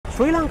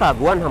ශ්‍රී ලංකා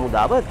ගුවන්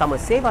හමුදාව තම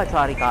සේවා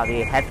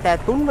චාරිකාවේ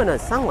 73 වන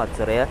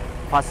සංවත්සරය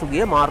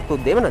පසුගිය මාර්තු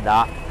 2 වෙනිදා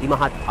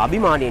ඉමහත්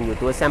අභිමානයෙන්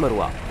යුතුව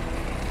සැමරුවා.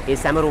 ඒ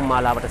සැමරුම්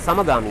මාලාවට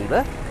සමගාමීව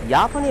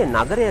යාපනයේ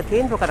නගරය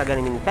කේන්ද්‍ර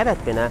කරගැනීමෙන්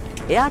පැවැත්වෙන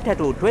එයා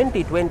ටැටු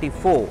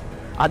 2024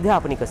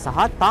 අධ්‍යාපනික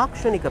සහ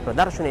තාක්ෂණික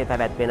ප්‍රදර්ශනය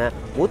පැවැත්වෙන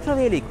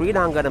මුත්‍රවේලි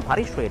ක්‍රීඩාංගන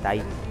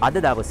පරිශ්‍රයටයි අද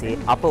දවසේ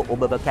අප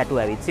ඔබව කැටු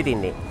ඇවිත්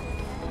සිටින්නේ.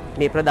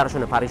 මේ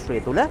ප්‍රදර්ශන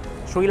පරිශ්‍රය තුළ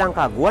ශ්‍රී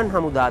ලංකා ගුවන්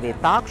හමුදාවේ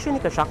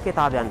තාක්ෂණික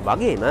ශක්්‍යතාවයන්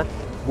වගේම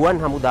ගුවන්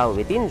හමුදාව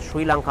වෙතින්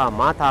ශ්‍රී ලංකා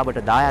මාතාවට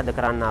දායාද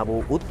කරන්නා වූ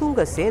උත්තුංග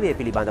සේවය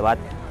පිළිබඳවත්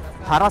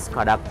හරස්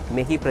කඩක්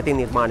මෙහි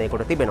ප්‍රතිනිර්මාණය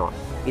කොට තිබෙනවා.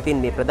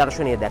 ඉතින් මේ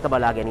ප්‍රදර්ශනය දැක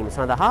බලා ගැනීම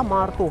සඳහා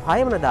මාර්තු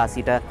 6 වෙනිදා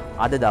සිට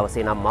අද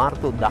දවසේ නම්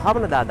මාර්තු 10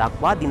 වෙනිදා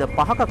දක්වා දින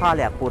 5ක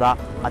කාලයක් පුරා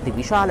අති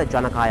විශාල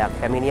ජනකායක්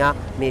පැමිණියා.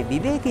 මේ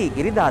විවේකී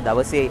ඉරිදා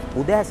දවසේ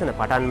උදෑසන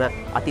පටන්ම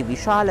අති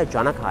විශාල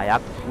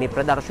ජනකායක් මේ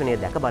ප්‍රදර්ශනය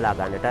දැක බලා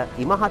ගන්නට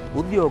ඉමහත්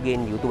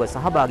උද්‍යෝගයෙන් යුතුව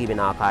සහභාගී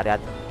වෙන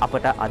ආකාරයත්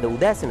අපට අද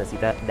උදෑසන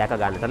සිට දැක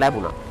ගන්නට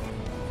ලැබුණා.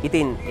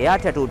 ඉතින් එයා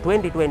ටැටු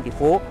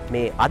 2024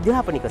 මේ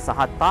අධ්‍යාපනික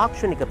සහ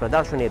තාක්ෂණික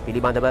ප්‍රදර්ශනය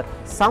පිළිබඳව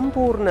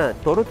සම්පූර්ණ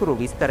තොරතුරු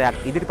විස්තරයක්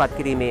ඉදිරිපත්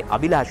කිරීමේ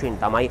අභිලාෂයෙන්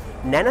තමයි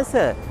නැනස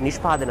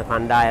නිෂ්පාදන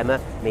කණ්ඩායම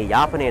මේ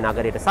යාපනයේ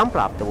නගරයට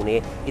සම්ප්‍රාප්ත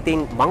වුණේ.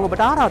 ඉතින් මම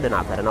ඔබට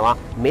ආරාධනා කරනවා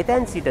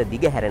මෙතෙන් සිට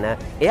දිගහැරෙන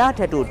එයා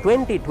ටැටු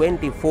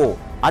 2024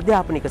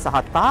 අධ්‍යාපනික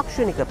සහ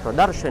තාක්ෂණික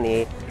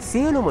ප්‍රදර්ශනයේ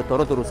සියලුම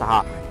තොරතුරු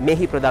සහ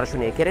මෙහි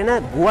ප්‍රදර්ශනය කෙරෙන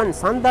ගුවන්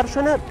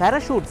සංදර්ශන,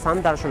 පැරෂූට්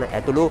සංදර්ශන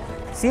ඇතුළු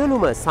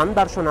සියලුම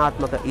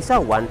සංදර්ශනාත්මක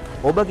ඉසව්වන්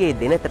ඔබගේ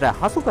දෙනතට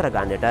හසු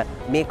කරගන්නට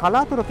මේ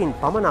කලාතුරකින්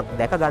පමණක්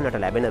දැක ගන්නට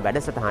ලැබෙන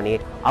වැඩසටහනේ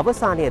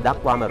අවසානය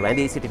දක්වාම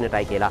රැඳී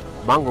සිටිනටයි කියලා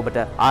මම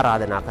ඔබට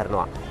ආරාධනා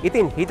කරනවා.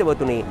 ඉතින්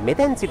හිතවතුනි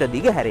මෙතෙන් සිට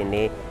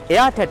දිගහැරෙන්නේ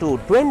එයා ටැටු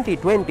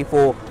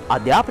 2024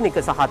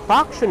 අධ්‍යාපනික සහ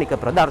තාක්ෂණික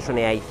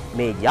ප්‍රදර්ශනයයි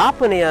මේ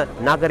යාපනය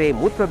නගරේ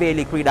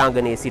මුත්‍රවේලි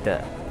ක්‍රීඩාංගණයේ සිට.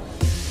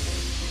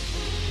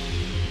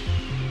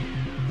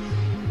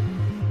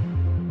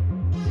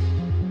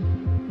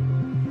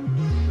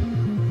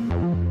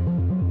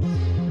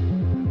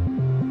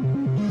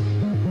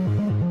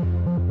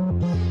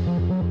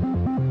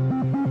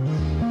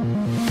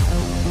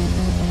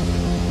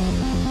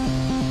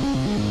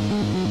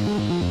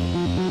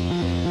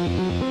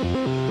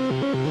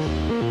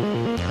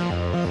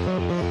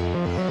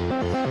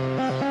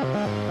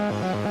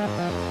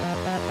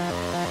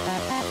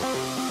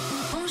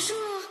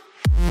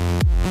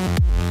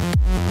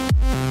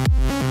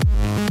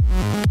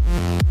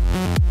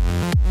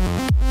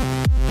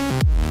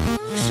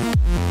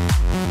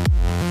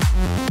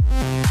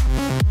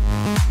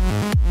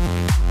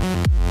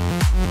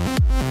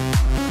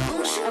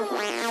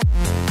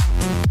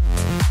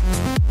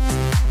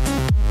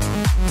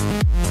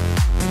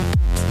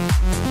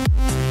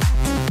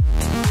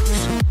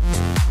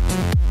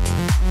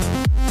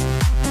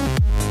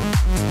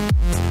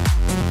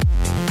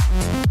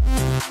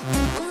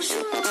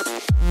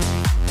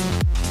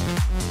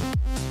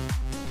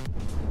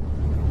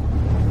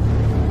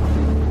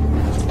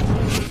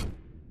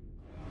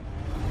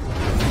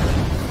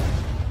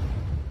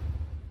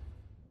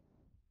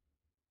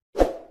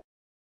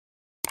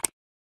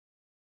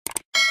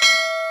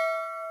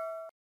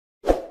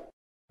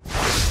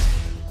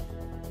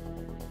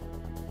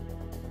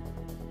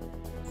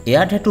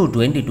 එයා ටැටු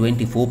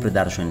 2024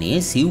 ප්‍රදර්ශනයේ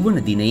සිව්වන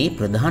දිනයේ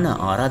ප්‍රධාන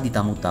ආරාධිත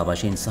අමුත්තා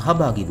වශයෙන්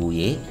සහභාගී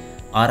වූයේ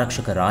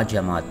ආරක්ෂක රාජ්‍ය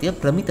අමාත්‍ය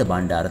ප්‍රමිත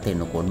බණ්ඩාර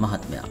තෙන්නකෝන්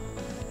මහත්මයා.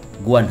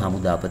 ගුවන්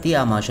හමුදාපති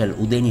එයා මාෂල්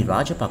උදේනි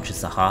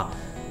රාජපක්ෂ සහ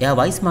එයා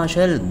වයිස්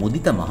මාෂල්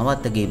මුදිත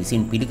මහවත්තගේ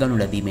විසින් පිළිගනු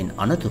ලැබීමෙන්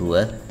අනතුරුව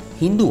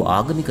හින්දු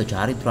ආගමික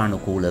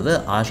චාරිත්‍රානුකූලව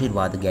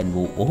ආශිර්වාද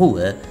ගැන්වූ ඔහුව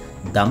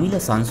දමිළ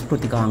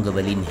සංස්කෘතිකාංග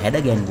වලින් හැඩ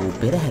ගැන්වූ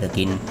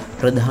පෙරහැරකින්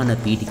ප්‍රධාන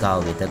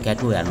පීඨිකාව වෙත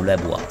කැටුව යනු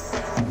ලැබුවා.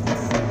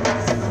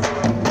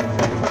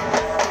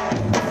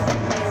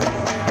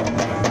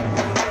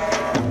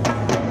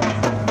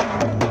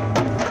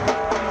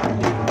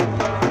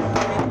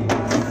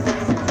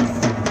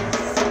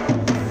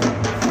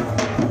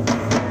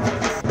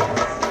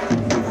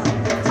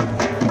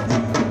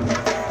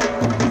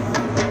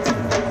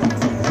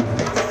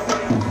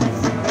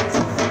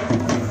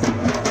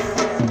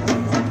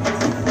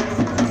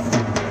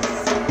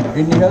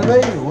 இந்நிகழ்வை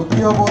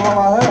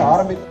உத்தியோகபூர்வமாக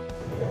ஆரம்பித்து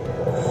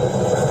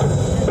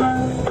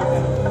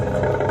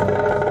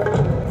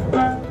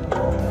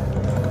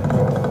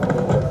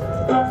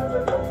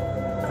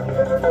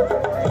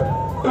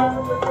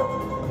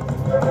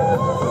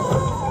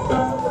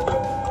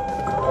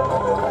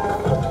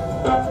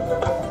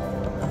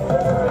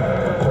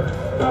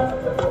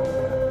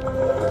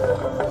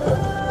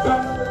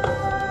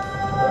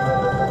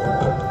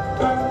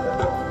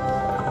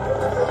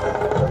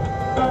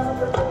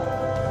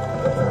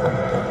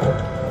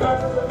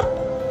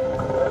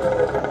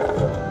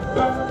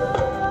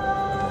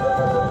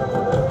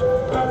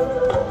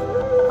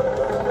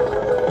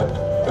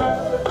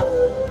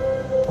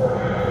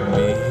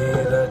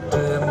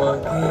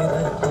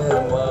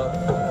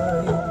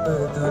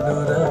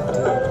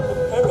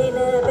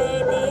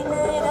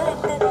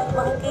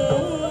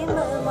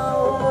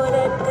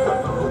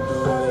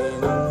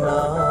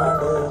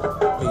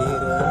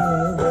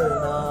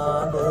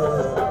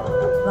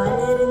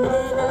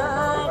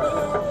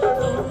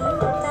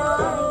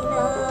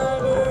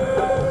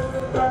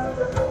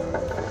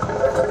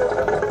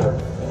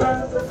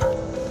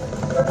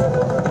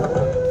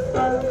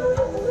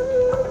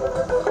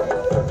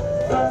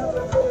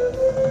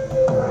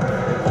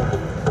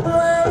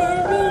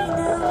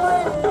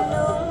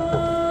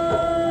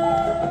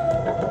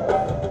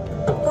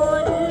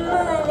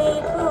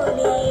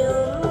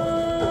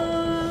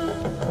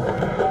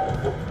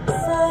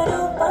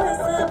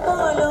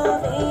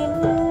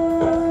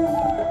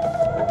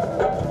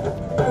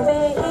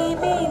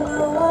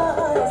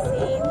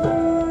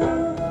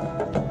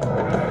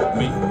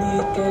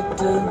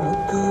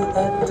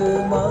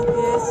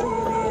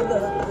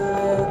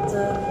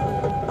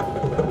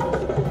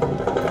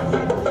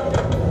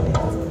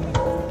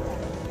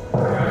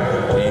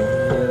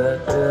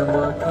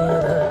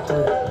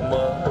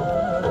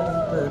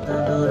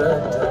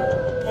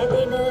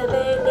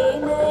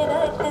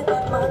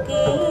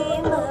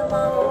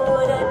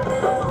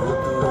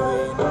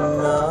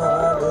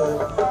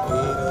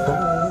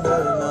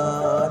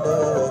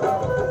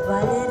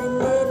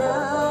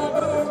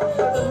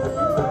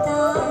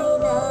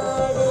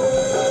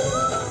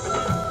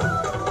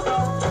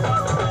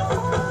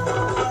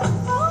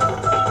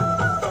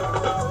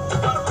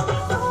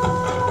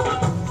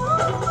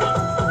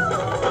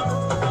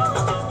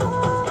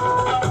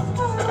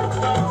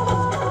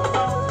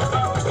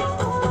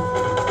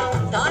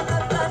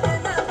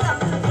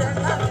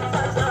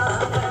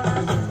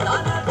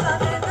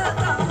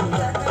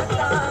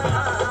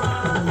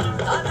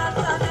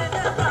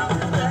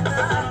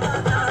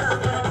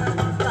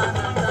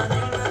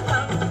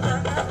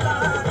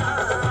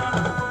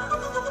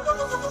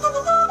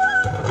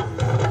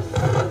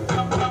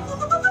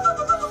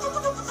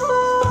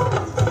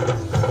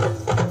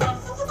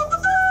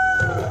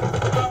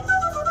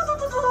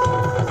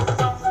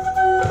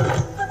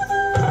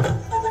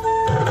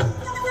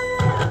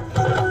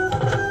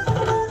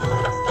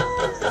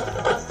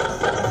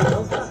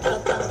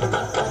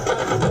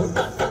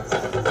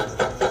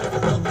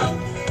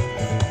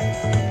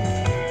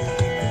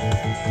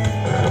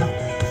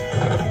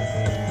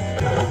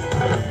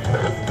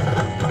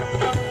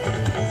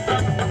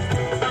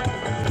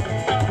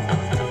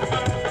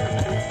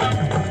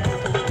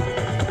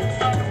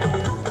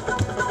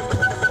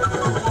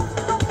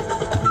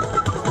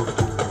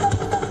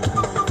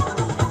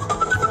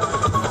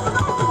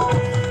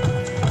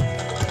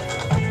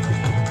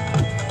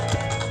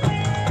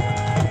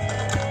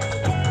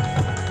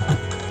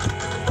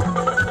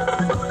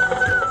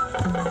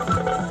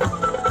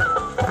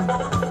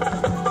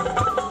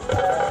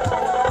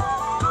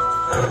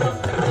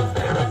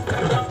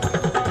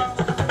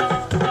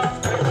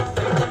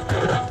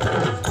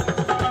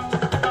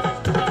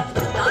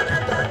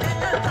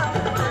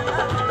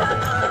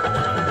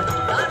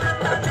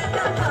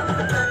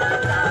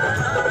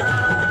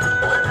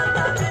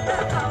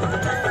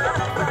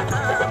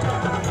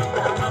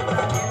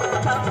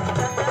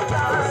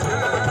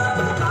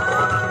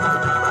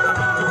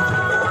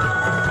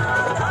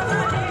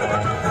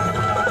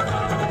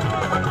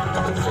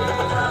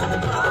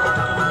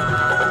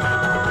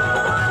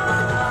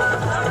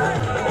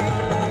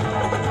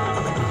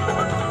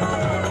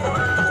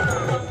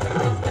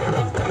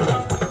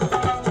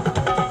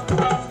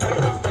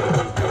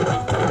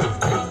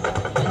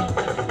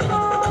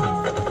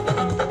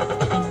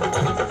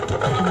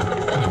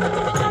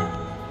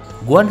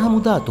ගුවන්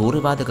හමුදා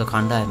තෝරවාදක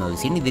කණ්ඩායම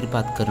විසින්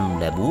ඉදිරිපත් කරනු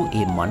ලැබූ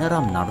ඒ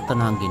මනරම්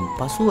නර්තනාංගෙන්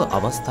පසුව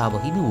අවස්ථාව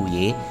හිමි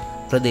වූයේ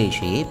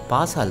ප්‍රදේශයේ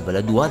පාසල්වල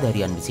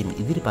දුවාදැරියන් විසින්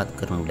ඉදිරිපත්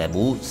කරනු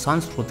ලැබූ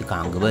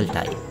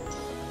සංස්කෘතිකාංගවලටයි.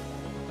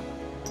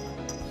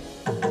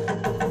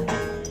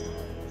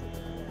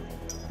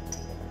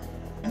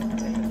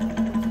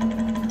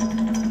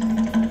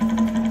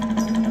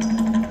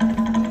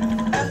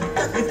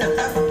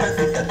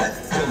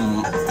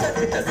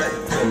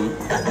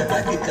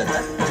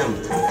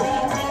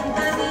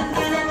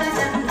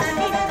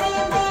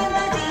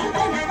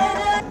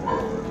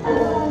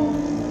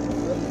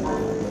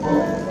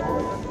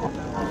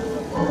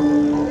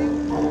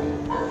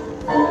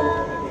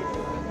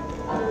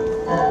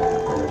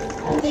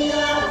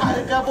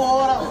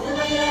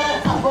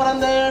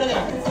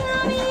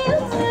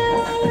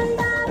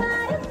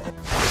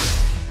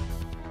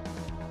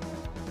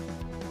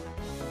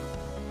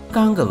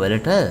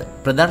 කාංගවලට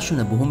ප්‍රදර්ශන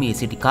භූමියේ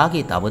සිටි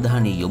කාගේත්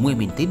අවධානය යොමු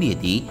වෙමින්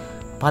තිබියදී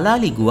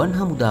පලාලි ගුවන්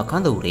හමුදා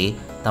කඳවුරේ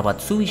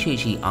තවත්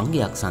සුවිශේෂී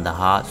අංගයක්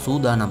සඳහා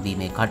සූදානම්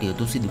වීමේ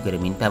කටයුතු සිදු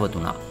කරමින්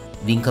පැවතුණා.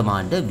 විං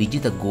කමාන්ඩර්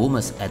විජිත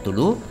ගෝමස්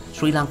ඇතුළු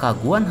ශ්‍රී ලංකා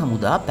ගුවන්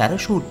හමුදා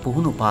පැරෂූට්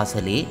පුහුණු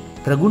පාසලේ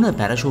ප්‍රගුණ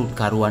පැරෂූට්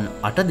කරුවන්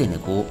 8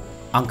 දෙනෙකු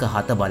අංක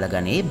 7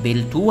 බලගනේ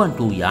බෙල්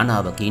 212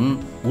 යානාවකින්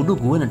උඩු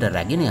ගුවනට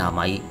රැගෙන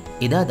යාමයි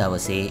එදා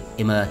දවසේ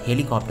එම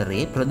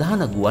හෙලිකොප්ටරයේ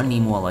ප්‍රධාන ගුවන්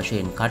නියමුව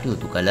වශයෙන්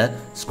කටයුතු කළ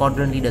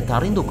ස්කොඩ්‍රන් ලීඩර්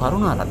තරිඳු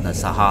කරුණාරත්න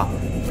සහ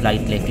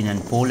ෆ්ලයිට්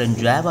ලෙෆ්ටිනන්ට් පෝලන්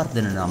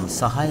ජයවර්ධන නම්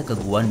සහායක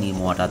ගුවන්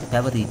නියමුවටත්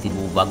පැවරී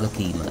තිබූ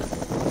වගකීම.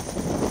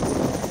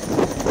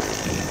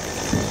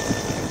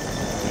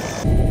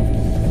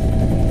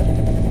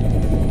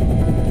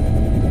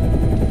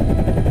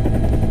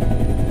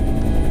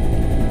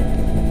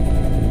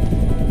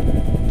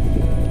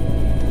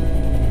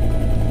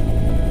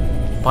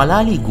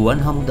 පලාලි ගුවන්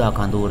හමුදා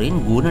කඳවුරෙන්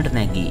ගුවනට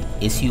නැගී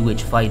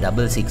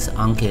SUH-566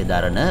 අංකය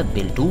දරන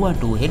බෙල්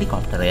 212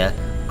 හෙලිකොප්ටරය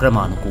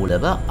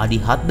ක්‍රමානුකූලව අඩි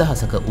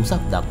 7000ක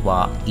උසක්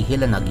දක්වා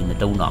ඉහළ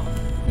නගින්නට වුණා.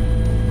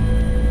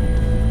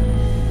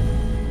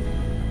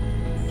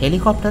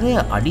 හෙලිකොප්ටරය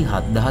අඩි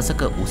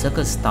 7000ක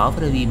උසක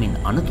ස්ථාවර වීමෙන්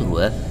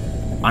අනතුරුව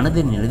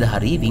අනදෙන්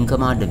නිලධාරී විං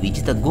කමාන්ඩර්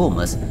විජිත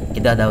ගෝමස්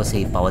එදා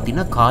දවසේ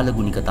පවතින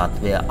කාලගුණික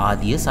තත්ත්වය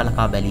ආදිය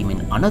සලකා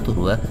බැලීමෙන්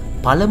අනතුරුව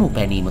පළමු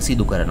පැනීම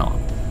සිදු කරනවා.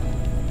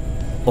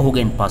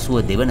 ඔහුගෙන්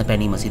පසුව දෙවන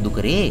පැනීම සිදු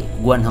කරේ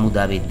ගුවන්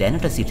හමුදාවේ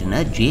දැනට සිටින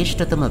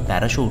ජ්‍යෙෂ්ඨතම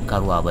පැරෂූට්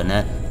කරුවා වන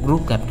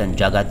ගෲප් කැප්ටන්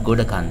ජගත්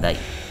ගොඩකන්දයි.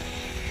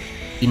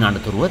 ඉන්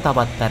අනතුරුව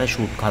තවත්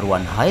පැරෂූට්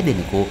කරුවන් 6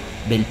 දෙනෙකු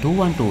බෙල්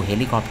 212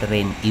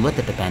 හෙලිකොප්ටරයෙන්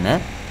ඉවතට පැන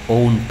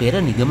ඔවුන් පෙර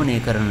නිගමනය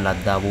කරන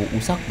ලද්දා වූ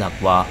උසක්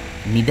දක්වා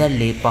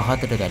නිදැල්ලේ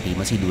පහතට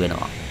වැටීම සිදු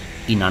වෙනවා.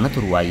 ඉන්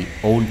අනතුරුවයි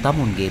ඔවුන්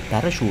තමුන්ගේ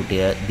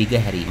පැරෂූටය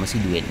දිගහැරීම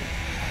සිදු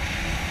වෙන්නේ.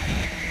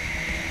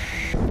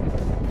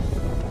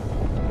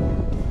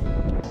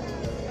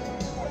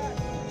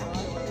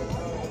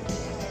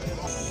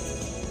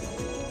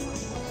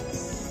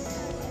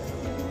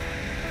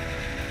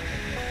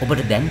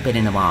 ඔබට දැන්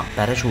පෙනෙනවා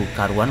පැරෂූට්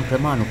කරුවන්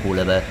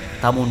ක්‍රමානුකූලව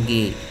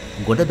තමුන්ගේ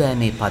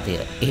ගොඩබෑමේ පතය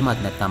එහෙමත්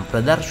නැත්නම්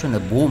ප්‍රදර්ශන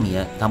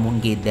භූමිය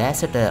තමුන්ගේ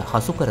දෑසට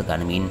හසු කර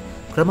ගනිමින්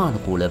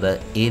ක්‍රමානුකූලව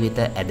ඒ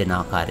වෙත ඇදෙන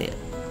ආකාරය.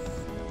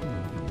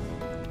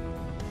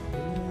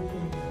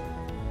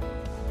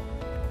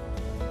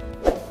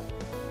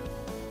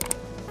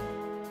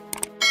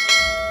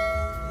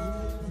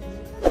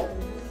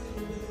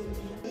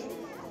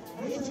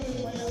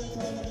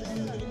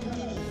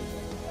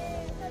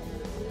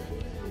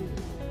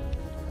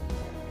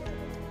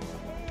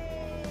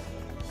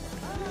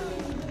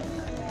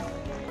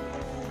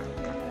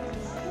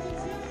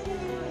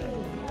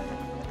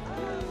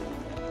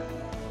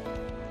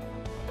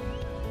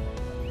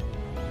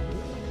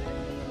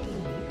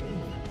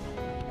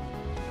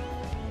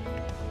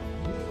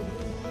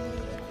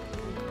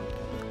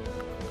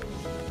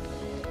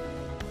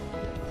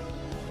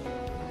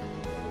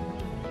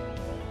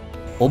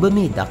 ඔබ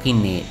මේ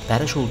දකින්නේ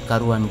පැරෂූට්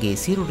කරුවන්ගේ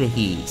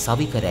සිරුරෙහි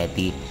සවිකර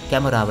ඇති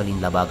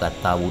කැමරාවලින්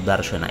ලබාගත්තා වූ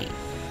දර්ශනයි.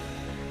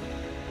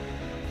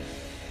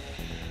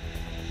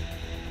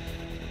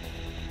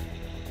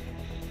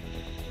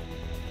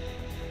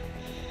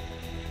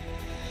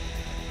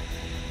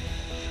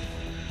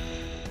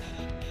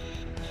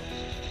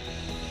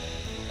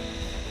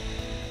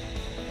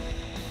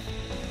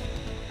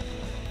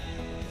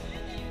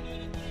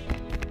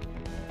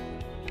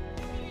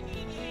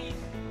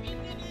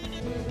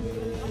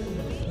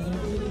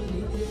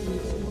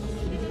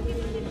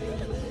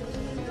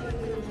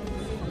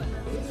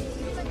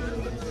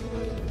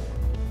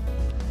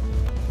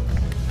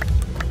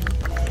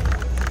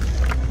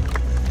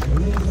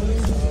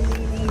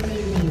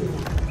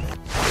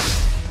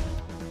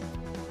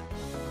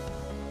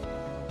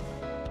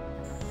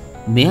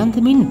 මේ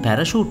අන්තිමින්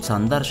පැරෂූට්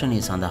සංදර්ශනය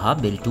සඳහා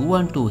බෙල්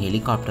 212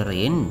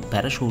 හෙලිකොප්ටරයෙන්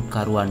පැරෂූට්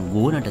කරුවන්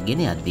ගුවනට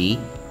ගෙන යද්දී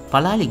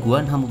පලාලි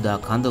ගුවන් හමුදා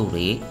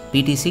කඳවුරේ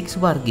PT6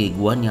 වර්ගයේ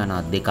ගුවන්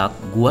යානා දෙකක්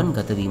ගුවන්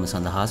ගතවීම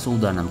සඳහා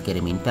සූදානම්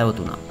කෙරෙමින්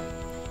පැවතුණා.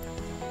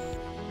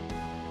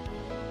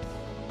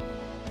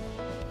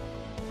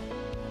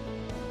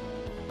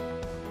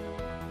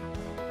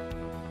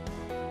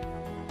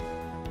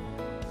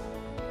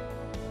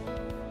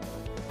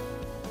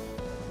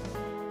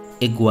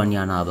 එක් ගුවන්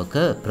යානාවක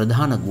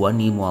ප්‍රධාන ගුවන්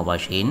නියමුවා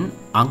වශයෙන්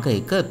අංක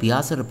 1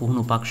 පියාසර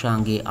පුහුණු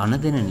පක්ෂාංගයේ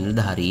අනදෙන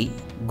නිලධාරී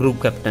ගෲප්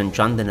කැප්ටන්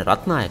චන්දන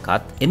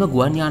රත්නායකත් එම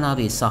ගුවන්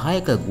යානාවේ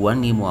සහායක ගුවන්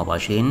නියමුවා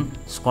වශයෙන්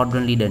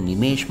ස්ක්වොඩ්‍රන් ලීඩර්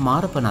නිමේෂ්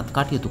මාරපනත්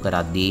කටයුතු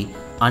කරද්දී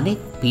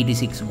අනෙක්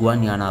PT6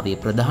 ගුවන් යානාවේ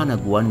ප්‍රධාන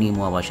ගුවන්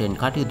නියමුවා වශයෙන්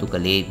කටයුතු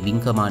කළේ විං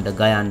කමාන්ඩර්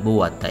ගයාන්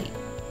බෝවත්තයි.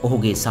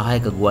 ඔහුගේ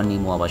සහායක ගුවන්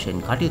නියමුවා වශයෙන්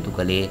කටයුතු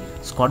කළේ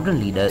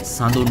ස්ක්වොඩ්‍රන් ලීඩර්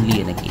සඳුන්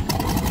ලියනකි.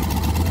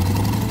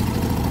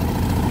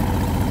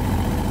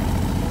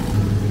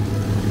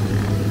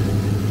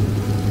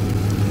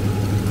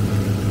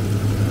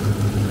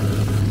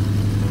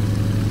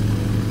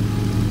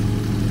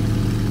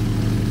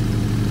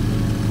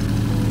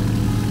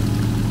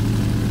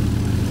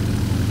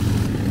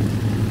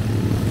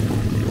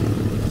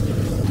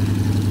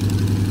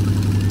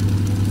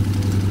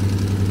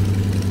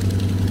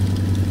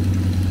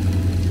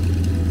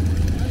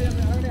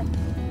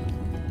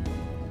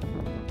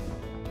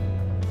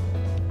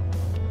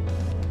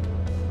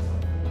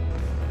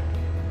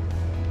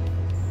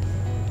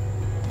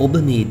 ඔබ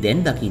මේ දැන්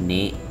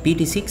දකින්නේ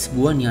PT6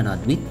 ගුවන් යානා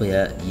ද්විත්වය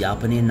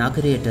යාපනය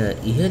නගරයට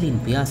ඉහළින්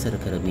පියාසර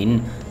කරමින්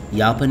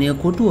යාපනය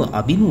කොටුව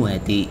අභිමුව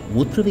ඇති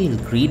මුත්‍රවේල්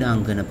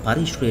ක්‍රීඩාංගන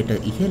පරිශ්‍රයට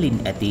ඉහළින්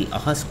ඇති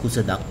අහස් කුස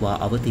දක්වා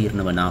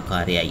අවතීර්ණ වන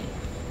ආකාරයයි.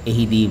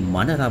 එහිදී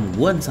මනරම්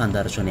ගුවන්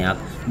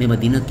සංදර්ශනයක් මෙම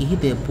දින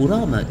කිහිපය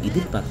පුරාම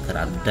ඉදිරිපත්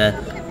කරන්නට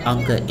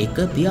අංක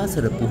 1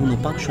 පියාසර පුහුණු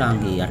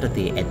පක්ෂාංගයේ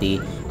යටතේ ඇති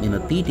මෙම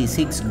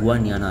PT6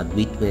 ගුවන් යානා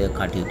ද්විත්වය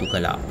කටයුතු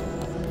කළා.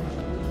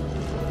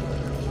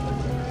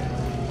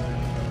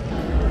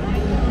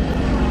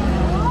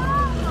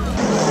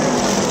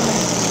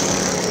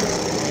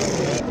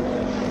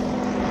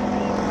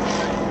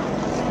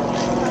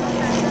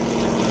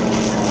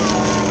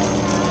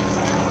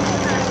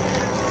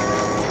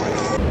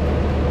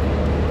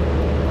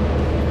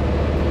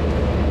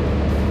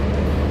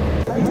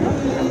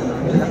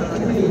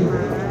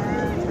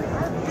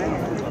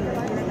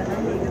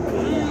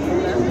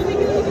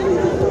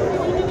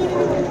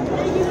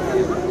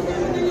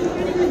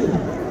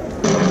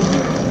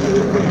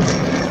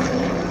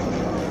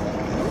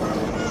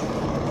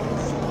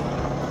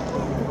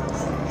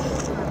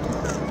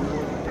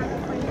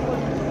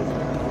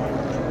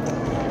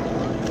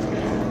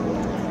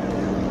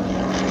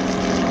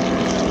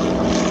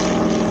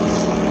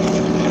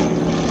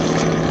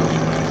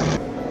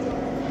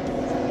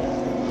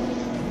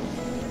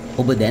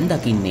 ඔබ දැන්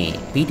දකින්නේ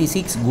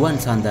PT6 ගුවන්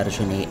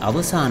සංදර්ශනයේ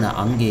අවසාන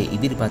අංගය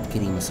ඉදිරිපත්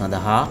කිරීම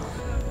සඳහා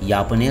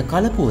යාපනය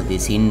කලපුව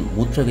දෙසින්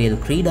මුත්‍රවේල්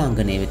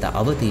ක්‍රීඩාංගණය වෙත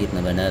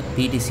අවතීර්ණ වන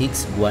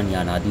PT6 ගුවන්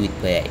යානා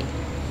ද්විත්වයයි.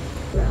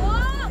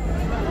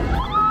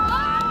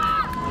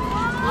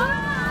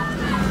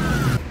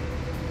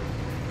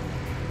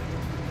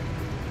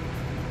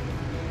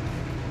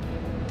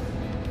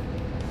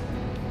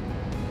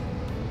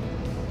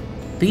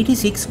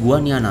 PT6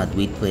 ගුවන් යානා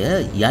ද්විත්වය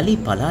යලි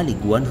පලාලි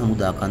ගුවන්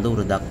හමුදා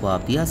කඳවුර දක්වා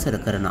පියාසර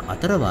කරන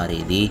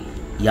අතරවාරයේදී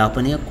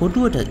යාපනය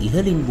කොටුවට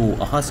ඉහළින් වූ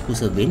අහස්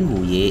කුස වෙන්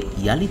වූයේ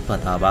යලිත්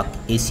වතාවක්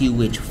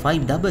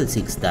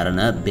SUH-566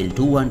 දරන බෙල්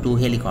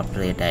 212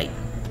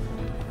 හෙලිකොප්ටරයටයි.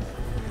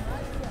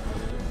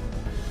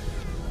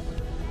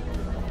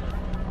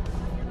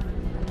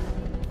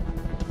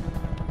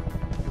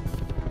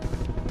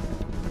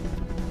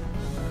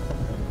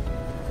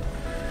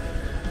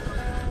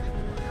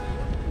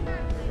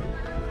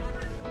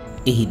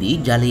 එහිදී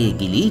ජලයේ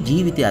ගිලී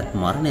ජීවිතයත්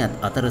මරණයත්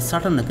අතර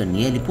සටනක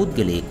නියැලි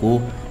පුද්ගලයෙකු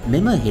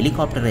මෙම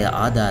හෙලිකොප්ටරය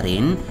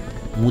ආධාරයෙන්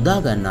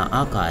මුදාගන්නා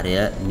ආකාරය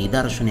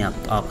නිදර්ශනයක්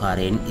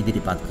ආකාරයෙන්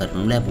ඉදිරිපත්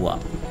කරනු ලැබුවා.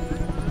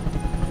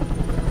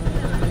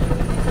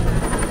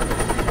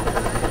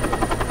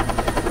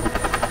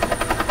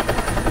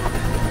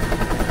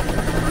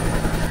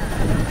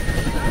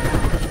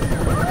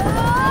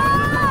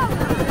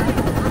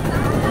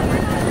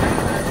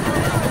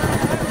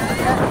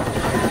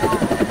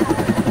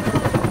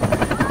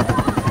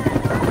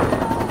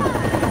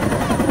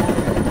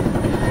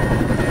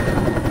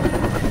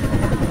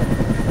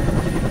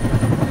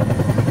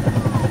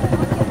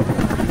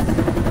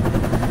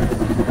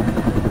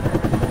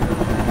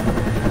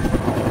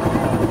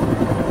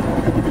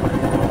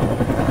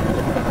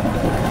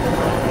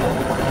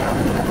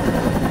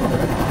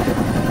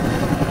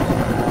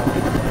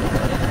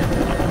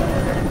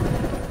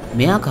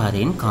 මේ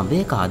ආකාරයෙන්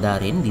කඹයක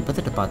ආධාරයෙන්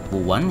විපතට පත්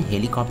වූවන්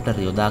හෙලිකොප්ටර්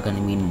යොදා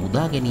ගනිමින්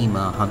මුදා ගැනීම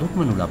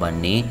හඳුන්වනු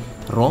ලබන්නේ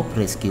රෝප්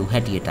රෙස්කියු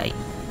හැටියටයි.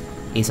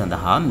 ඒ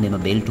සඳහා මෙම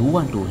බෙල්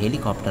 212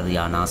 හෙලිකොප්ටර්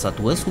යානා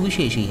සතුව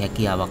සුවිශේෂී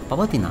හැකියාවක්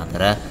පවතින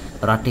අතර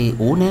රටේ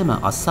ඕනෑම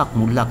අස්සක්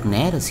මුල්ලක්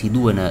නෑර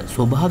සිදුවන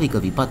ස්වභාවික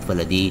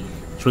විපත්වලදී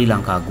ශ්‍රී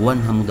ලංකා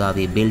ගුවන්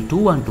හමුදාවේ බෙල්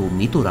 212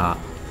 මිතුරා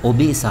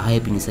ඔබේ සහාය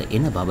පිණිස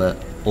එන බව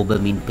ඔබ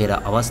මින් පෙර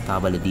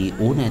අවස්ථාවලදී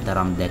ඕනෑ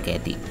තරම් දැක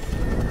ඇති.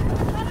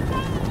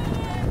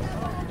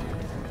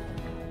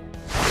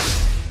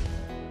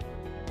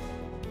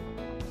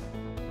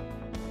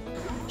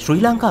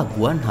 ශ්‍රී ලංකා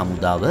ගුවන්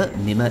හමුදාව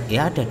මෙම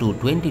එයා ටැටූ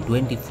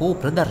 2024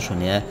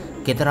 ප්‍රදර්ශනය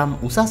කෙතරම්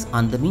උසස්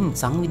අන්දමින්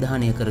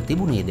සංවිධානය කර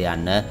තිබුණේද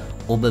යන්න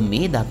ඔබ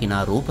මේ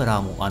දකිනා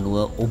රූපරාමු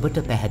අනුව ඔබට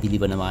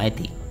පැහැදිලි වනවා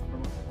ඇති.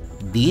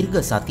 දීර්ඝ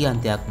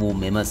සතියන්තයක් වූ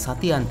මෙම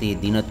සතියන්තයේ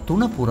දින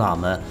 3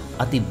 පුරාම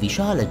අති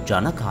විශාල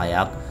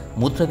ජනකායක්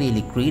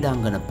මුත්‍රවේලි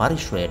ක්‍රීඩාංගන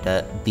පරිශ්‍රයට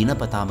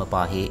දිනපතාම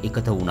පාහේ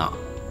එකතු වුණා.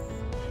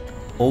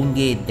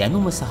 ඔවුන්ගේ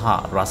දැනුම සහ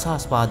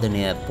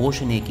රසාස්වාදනය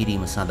පෝෂණය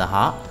කිරීම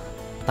සඳහා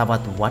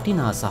තවත්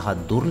වටිනා සහ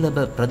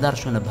දුර්ලභ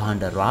ප්‍රදර්ශන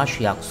භාණ්ඩ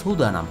රාශියක්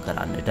සූදානම්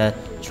කරන්නට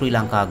ශ්‍රී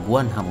ලංකා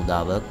ගුවන්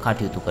හමුදාව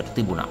කටයුතු කර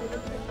තිබුණා.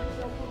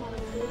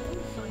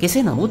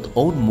 කෙසේ නමුත්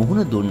ඔවුන්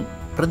මුහුණ දුන්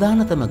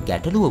ප්‍රධානතම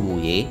ගැටලුව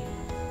වූයේ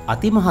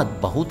අතිමහත්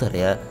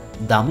බහුතරය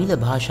දමිළ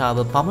භාෂාව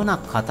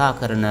පමණක් කතා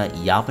කරන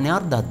යාපනය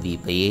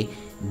අර්ධද්වීපයේ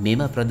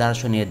මෙම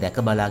ප්‍රදර්ශනය දැක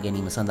බලා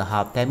ගැනීම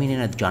සඳහා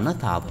පැමිණෙන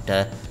ජනතාවට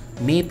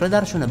මේ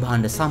ප්‍රදර්ශන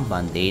භාණ්ඩ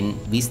සම්බන්ධයෙන්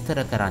විස්තර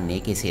කරන්නේ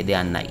කෙසේද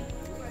යන්නයි.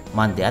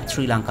 මන්දයත්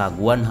ශ්‍රී ලංකා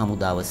ගුවන්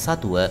හමුදාව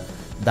සතුව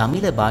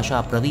දමිළ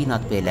භාෂා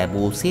ප්‍රවීණත්වය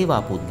ලැබූ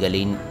සේවා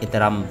පුද්ගලින්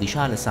එතරම්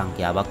විශාල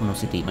සංඛ්‍යාවක්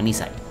නොසිටීම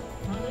නිසයි.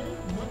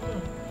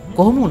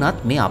 කොහොම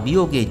වුණත් මේ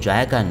අභියෝගයේ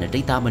ජයගන්නට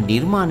ඉතාම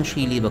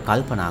නිර්මාණශීලීව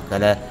කල්පනා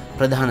කළ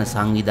ප්‍රධාන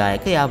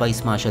සංවිධායක යාවයිස්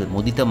මාෂල්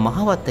මුදිත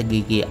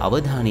මහවත්තගේගේ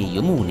අවධානය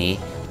යොමු වුණේ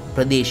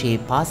ප්‍රදේශයේ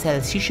පාසැල්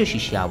ශිෂ්‍ය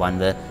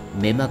ශිෂ්‍යාවන්ව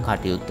මෙම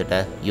කටයුත්තට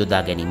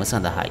යොදා ගැනීම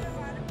සඳහායි.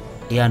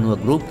 ඒ අනුව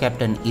ගෲප්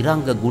කැප්ටන්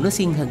ඉරංග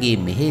ගුණසිංහගේ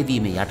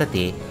මෙහෙයවීම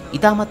යටතේ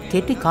ඉතාමත්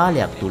කෙටි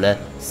කාලයක් තුළ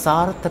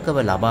සාර්ථකව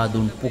ලබා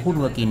දුන්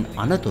පුහුණුවකින්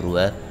අනතුරුව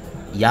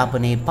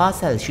යාපනයේ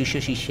පාසැල්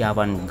ශිෂ්‍ය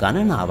ශිෂ්‍යාවන්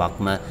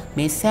ගණනාවක්ම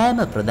මේ සෑම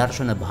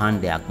ප්‍රදර්ශන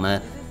භාණ්ඩයක්ම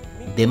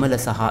දෙමළ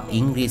සහ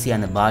ඉංග්‍රීසි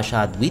යන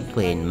භාෂා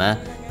ද්විත්වයෙන්ම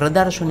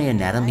ප්‍රදර්ශනය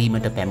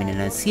නැරඹීමට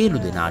පැමිණෙන සියලු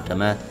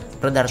දෙනාටම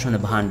ප්‍රදර්ශන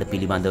භාණ්ඩ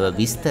පිළිබඳව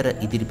විස්තර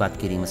ඉදිරිපත්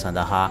කිරීම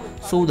සඳහා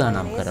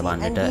සූදානම්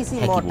කරවන්නට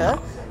හැකි වුණා.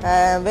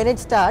 When it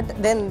starts,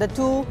 then the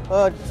two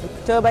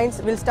turbines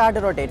will start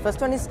to rotate.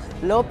 First one is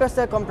low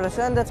pressure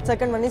compressor and the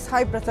second one is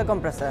high pressure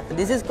compressor.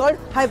 This is called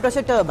high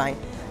pressure turbine.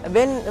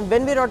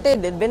 When we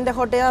rotate it, when the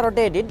hot air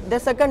rotated, the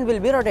second will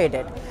be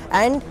rotated.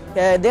 And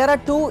there are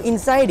two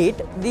inside it.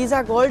 These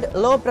are called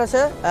low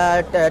pressure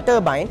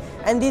turbine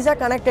and these are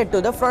connected to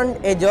the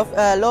front edge of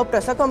low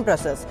pressure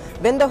compressors.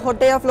 When the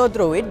hot air flow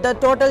through it, the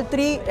total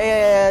three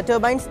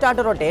turbines start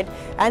to rotate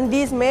and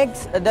this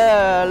makes the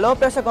low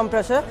pressure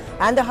compressor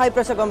and the high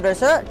pressure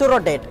compressor to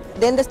rotate.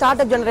 Then the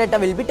startup generator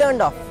will be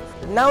turned off.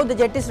 Now the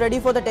jet is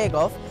ready for the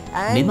takeoff.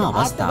 මෙම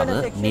අවස්ථාව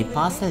මේ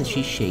පාසල්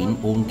ශිෂ්‍යයින්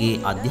ඔවුන්ගේ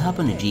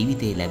අධ්‍යාපන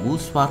ජීවිතයේ ලැබූ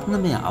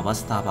ස්වර්ණමය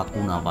අවස්ථාවක්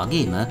වුණා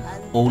වගේම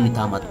ඔවුන්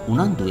ඉතාමත්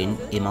උනන්දුවෙන්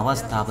එම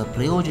අවස්ථාව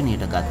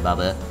ප්‍රයෝජනයට ගත්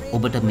බව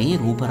ඔබට මේ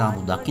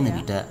රූපරාමු දකින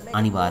විට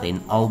අනිවාර්යෙන්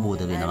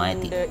අවබෝධ වෙනවා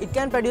ඇති. It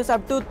can produce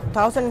up to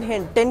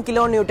 1010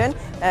 kilonewton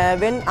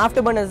when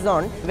afterburner is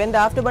on. When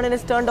the afterburner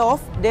is turned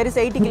off, there is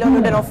 80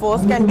 kilonewton of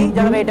force can be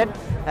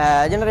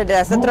generated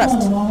as a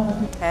thrust.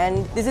 And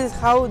this is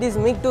how this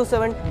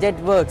MiG-27 jet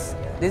works.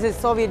 This is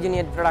Soviet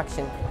Union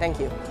production. Thank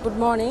you. Good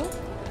morning.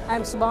 I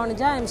am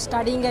Subhanuja. I am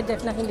studying at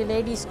ඩසටහන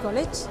Ladies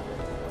College.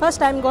 First,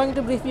 I am going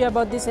to brief you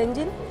about this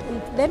engine. And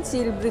then she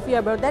will brief you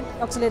about that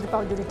auxiliary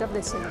power unit of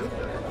this engine.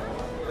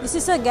 This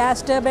is a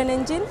gas turbine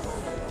engine.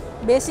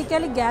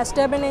 Basically, gas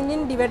turbine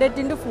engine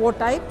divided into four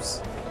types: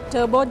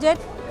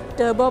 turbojet,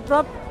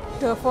 turboprop,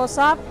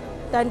 turbosap,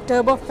 and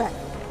turbofan.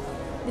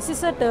 This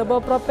is a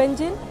turboprop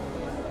engine.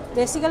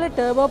 Basically,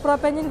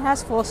 turboprop engine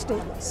has four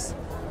stages.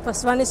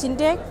 First one is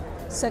intake.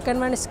 Second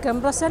one is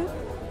compression,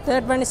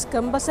 third one is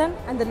combustion,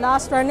 and the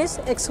last one is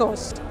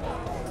exhaust.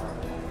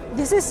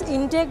 This is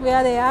intake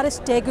where the air is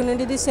taken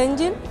into this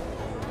engine.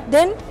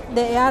 Then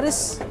the air is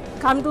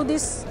come to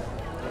this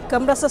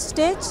compressor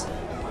stage.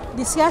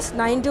 This has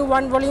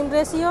 9:1 volume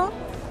ratio,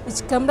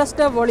 which compressed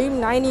the volume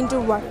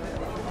 9:1.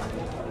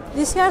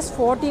 This has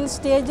 14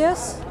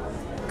 stages.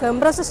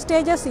 Compressor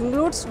stages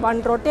includes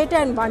one rotator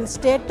and one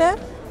stator.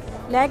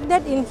 Like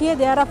that, in here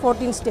there are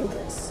 14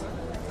 stages.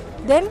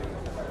 Then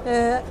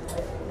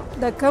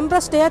the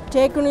compressed air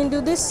taken into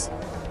this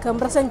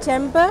compression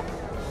chamber.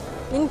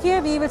 In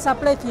here we will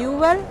supply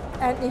fuel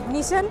and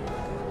ignition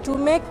to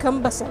make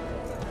combustion.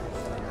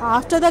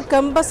 After the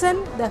combustion,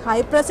 the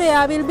high pressure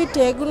air will be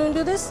taken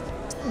into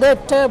the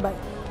turbine.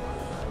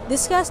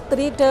 This has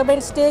 3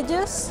 turbine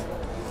stages.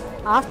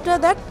 After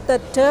that, the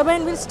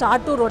turbine will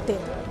start to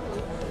rotate.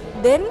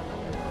 Then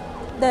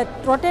the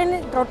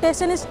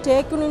rotation is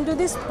taken into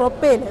these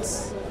propellers.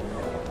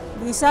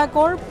 These are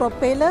called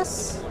propellers.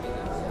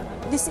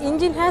 This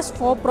engine has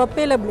 4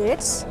 propeller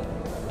blades.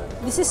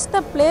 This is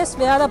the place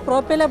where the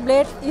propeller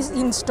blade is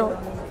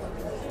installed.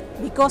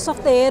 Because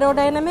of the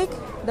aerodynamic,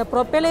 the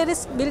propeller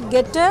will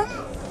get a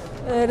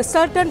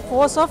resultant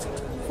force of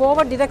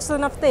forward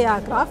direction of the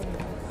aircraft.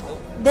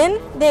 Then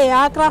the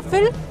aircraft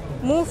will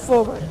move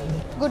forward.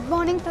 Good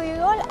morning to you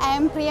all. I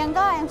am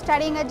Priyanka. I am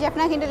studying at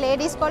ඩසටහන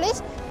Ladies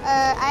College.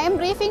 I am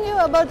briefing you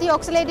about the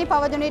auxiliary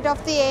power unit of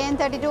the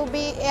AN-32B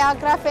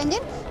aircraft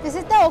engine. This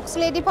is the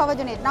auxiliary power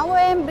unit. Now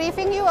I am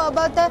briefing you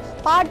about the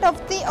part of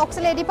the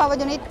auxiliary power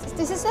unit.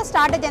 This is the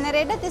starter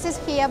generator, this is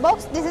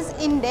gearbox, this is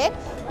intake,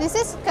 this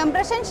is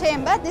compression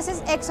chamber, this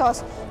is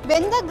exhaust.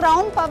 When the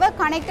ground power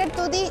connected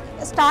to the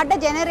starter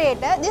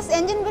generator, this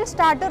engine will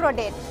start to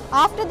rotate.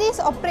 After this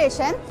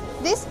operation,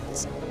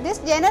 this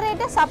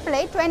generator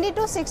supply 20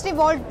 to 60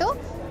 volt to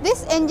this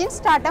engine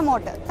starter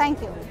motor.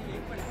 Thank you.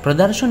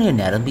 ප්‍රදර්ශනය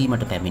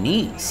නැරඹීමට පැමිණි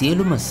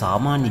සියලුම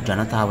සාමාන්‍ය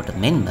ජනතාවට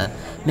මෙන්ම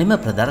මෙම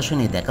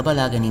ප්‍රදර්ශනය දැක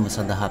බලා ගැනීම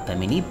සඳහා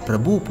පැමිණි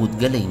ප්‍රභූ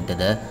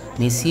පුද්ගලයින්ටද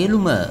මේ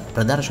සියලුම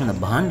ප්‍රදර්ශන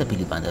භාණ්ඩ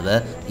පිළිබඳව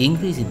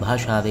ඉංග්‍රීසි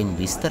භාෂාවෙන්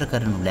විස්තර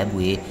කරනු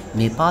ලැබුවේ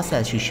මේ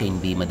පාසල්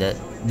ශිෂ්‍යයින් වීමද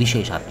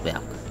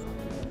විශේෂත්වයක්.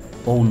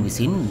 ඔවුන්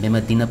විසින් මෙම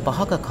දින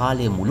 5ක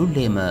කාලය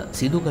මුළුල්ලේම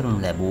සිදු කරනු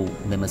ලැබූ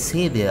මෙම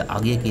සේවය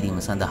අගය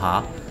කිරීම සඳහා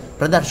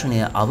ප්‍රදර්ශනය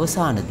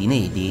අවසාන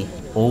දිනයේදී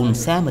ඔවුන්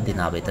සෑම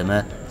දෙනා වෙතම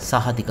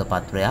සහතික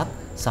පත්‍රයක්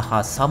සහ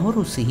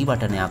සමරු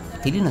සිහිවටනයක්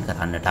තිලින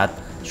කරන්නටත්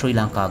ශ්‍රී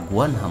ලංකා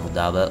ගුවන්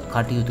හමුදාව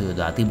කටයුතු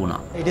යොදා තිබුණා.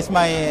 It is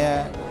my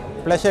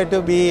pleasure to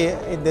be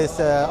in this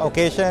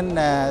occasion,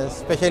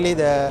 especially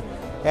the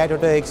air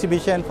total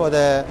exhibition for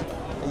the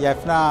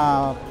Jaffna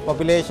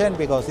population,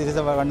 because this is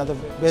one of the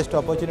best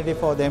opportunity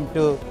for them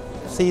to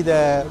see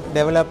the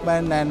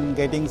development and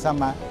getting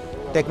some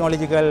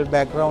technological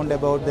background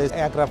about this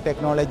aircraft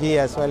technology,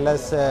 as well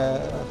as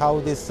how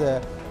this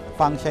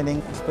functioning,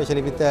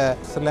 especially with the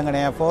Sri Lankan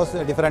Air Force.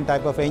 Different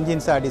type of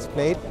engines are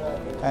displayed,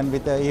 and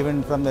with even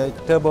from the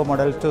turbo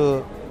model to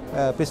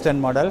piston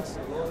models.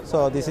 So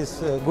this is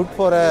good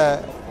for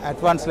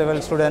advanced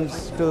level students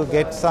to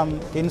get some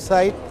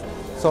insight,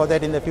 so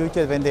that in the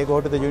future when they go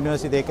to the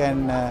university they can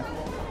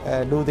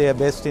do their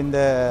best in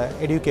the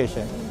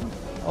education.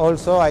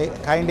 Also, I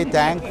kindly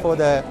thank for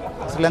the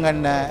Sri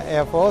Lankan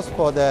Air Force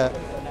for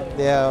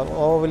their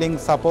overwhelming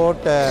support.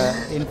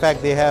 In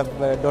fact, they have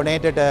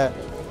donated a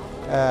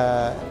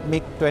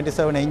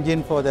MiG-27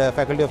 engine for the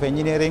Faculty of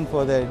Engineering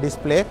for the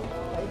display,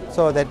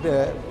 so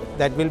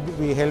that will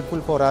be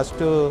helpful for us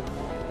to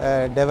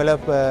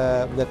develop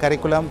the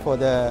curriculum for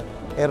the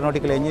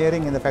aeronautical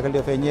engineering in the Faculty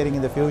of Engineering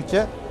in the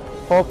future.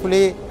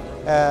 Hopefully,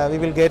 we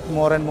will get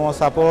more and more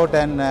support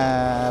and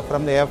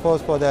from the Air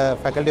Force for the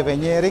Faculty of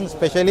Engineering,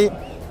 especially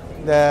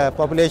the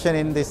population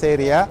in this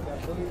area.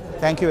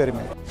 Thank you very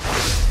much.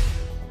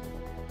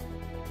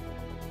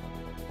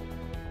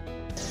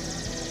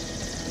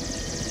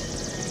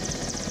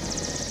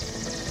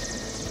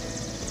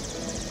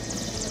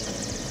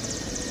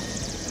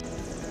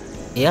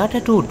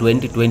 එයාටටු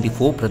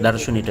 2024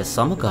 ප්‍රදර්ශනයට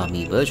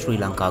සමගාමීව ශ්‍රී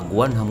ලංකා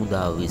ගුවන්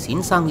හමුදාව විසින්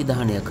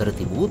සංවිධානය කර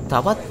තිබූ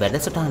තවත්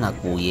වැඩසටහනක්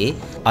වූයේ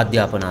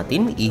අධ්‍යාපන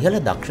අතින් ඉහළ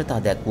දක්ෂතා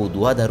දැක්වූ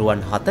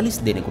දුවදරුවන්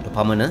 40 දෙනෙකුට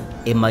පමණ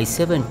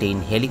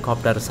MI-17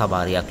 හෙලිකොප්ටර්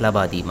සවාරියක්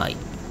ලබා දීමයි.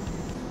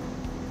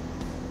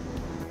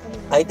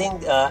 I think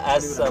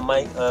as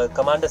my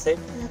commander said,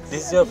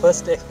 this is your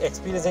first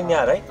experience in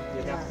here, right?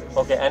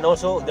 Yeah. Okay, and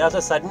also there's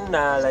a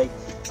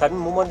sudden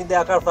movement in the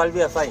aircraft while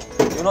we are flying.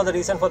 You know the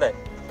reason for that?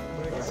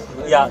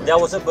 Yeah, there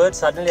was a bird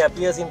suddenly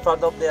appears in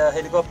front of the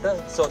helicopter,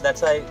 so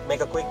that's why I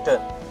make a quick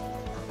turn.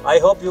 I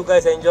hope you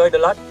guys enjoyed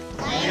a lot.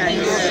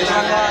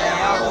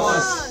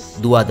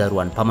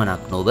 දුවදරුවන්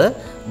පමණක් නොව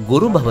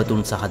ගුරු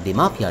භවතුන් සහ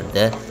දෙමාපියන්ද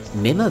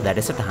මෙම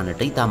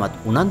වැඩසටහනට ඉතාමත්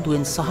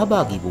උනන්දුවෙන්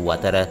සහභාගී වූ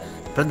අතර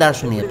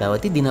ප්‍රදර්ශනය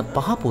පැවති දින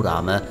 5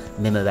 පුරාම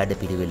මෙම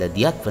වැඩපිළිවෙල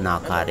දියත් වන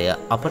ආකාරය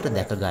අපට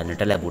දැක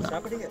ගන්නට ලැබුණා.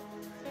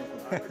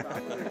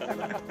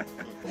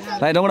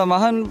 ரைட் உங்களோட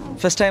மகன்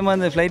ஃபர்ஸ்ட் டைம்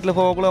அந்த ஃப்ளைட்டில்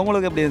போகக்குள்ள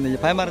உங்களுக்கு எப்படி இருந்துச்சு?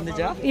 பயமாக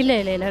இருந்துச்சா?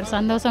 இல்லை ஒரு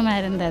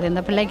சந்தோஷமாக இருந்தது.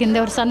 இந்த பிள்ளைக்கு இந்த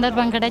ஒரு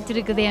சந்தர்ப்பம்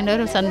கிடைச்சிருக்குது என்ற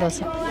ஒரு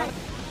சந்தோஷம்.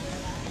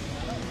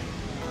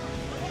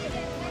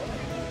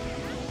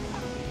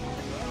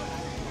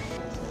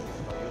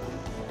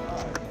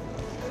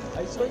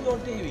 I saw you on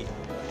TV.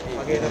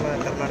 මගේ නම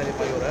කර්මාණදී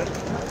පයුරර්.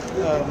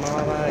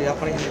 මම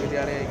යාපනයේ හින්දු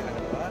විද්‍යාලයේ ඉගෙන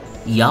ගන්නවා.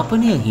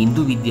 යාපනීය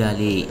හින්දු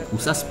විද්‍යාලයේ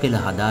උසස් පෙළ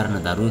හදාරන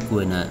දරුවෙකු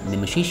වෙන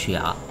මෙම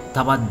ශිෂ්‍යයා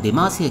තවත්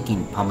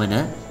දෙමාසයකින් පමණ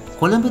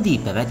කොළඹදී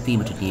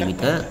පැවැත්වීමට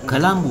නියමිත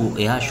කලම්බෝ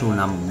එයාෂෝ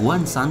නම්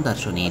ගුවන්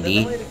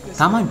සංදර්ශනයේදී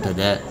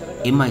තමන්ටද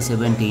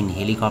MI-17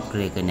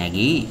 හෙලිකොප්ටරයක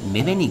නැගී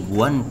මෙවැනි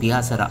ගුවන්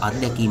පියාසර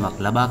අත්දැකීමක්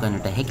ලබා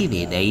ගන්නට හැකි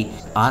වේදැයි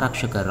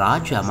ආරක්ෂක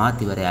රාජ්‍ය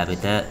අමාත්‍යවරයා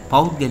වෙත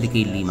පෞද්ගලික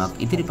ඉල්ලීමක්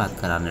ඉදිරිපත්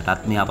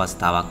කරන්නටත් මේ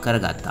අවස්ථාවක්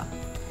කරගත්තා.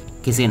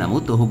 කෙසේ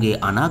නමුත් ඔහුගේ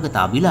අනාගත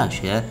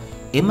අභිලාෂය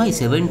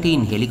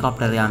MI-17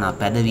 හෙලිකොප්ටර් යාන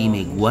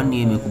පැදවීමේ ගුවන්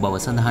නියමිකු බව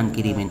සඳහන්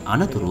කිරීමෙන්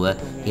අනතුරුව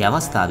ඒ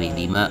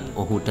අවස්ථාවේදීම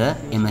ඔහුට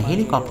එම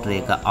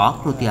හෙලිකොප්ටරයක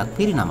ආකෘතියක්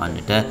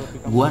පිරිනමන්නට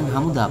ගුවන්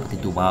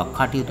හමුදාපතිතුමා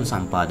කටයුතු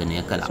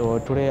සම්පාදනය කළා. So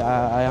today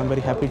I am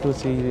very happy to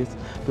see this,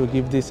 to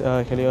give this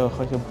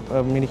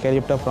mini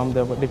helicopter from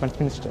the Defence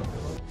Minister.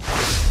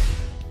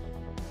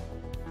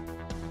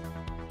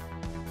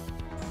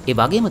 ඒ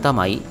වගේම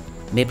තමයි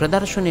මේ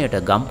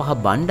ප්‍රදර්ශනයට ගම්පහ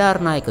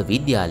බණ්ඩාරනායක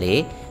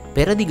විද්‍යාලයේ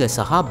පෙරදිග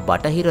සහ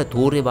බටහිර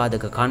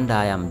තූර්යවාදක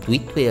කණ්ඩායම්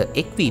ද්විත්වය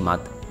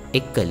එක්වීමත්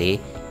එක්කලේ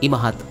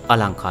ඉමහත්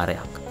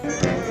අලංකාරයක්.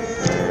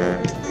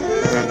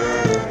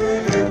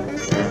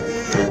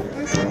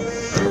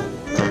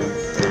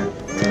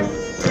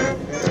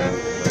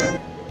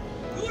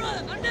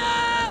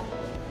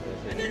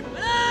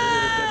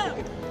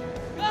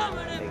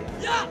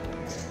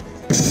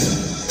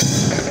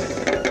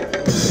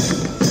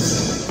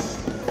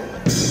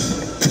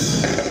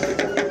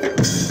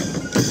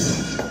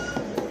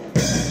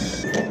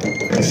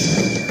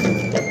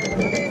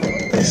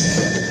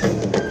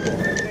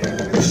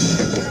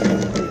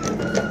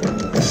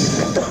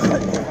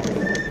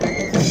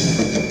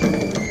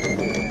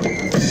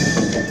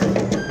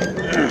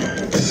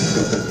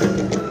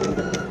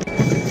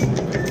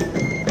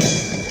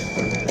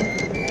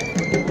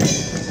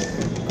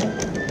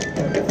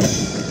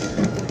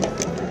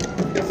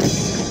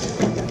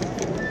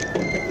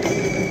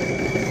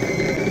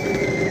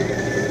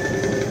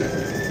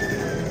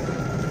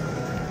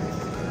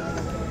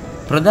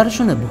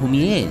 ප්‍රදර්ශන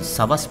භූමියේ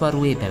සවස්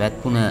වරුවේ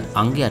පැවැත්වුණ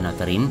අංගයන්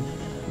අතරින්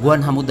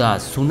ගුවන් හමුදා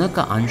සුනක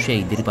අංශය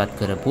ඉදිරිපත්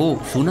කරපු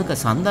සුනක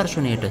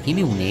සංදර්ශනයට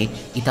හිමි වුණේ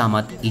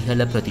ඉතාමත්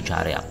ඉහළ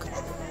ප්‍රතිචාරයක්.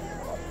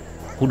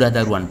 කුඩා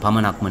දරුවන්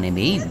පමණක්ම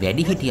නෙමෙයි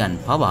වැඩිහිටියන්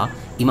පවා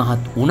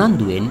ඉමහත්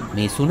උනන්දුවෙන්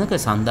මේ සුනක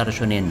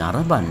සංදර්ශනය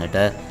නරඹන්නට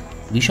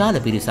විශාල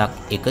පිරිසක්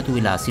එකතු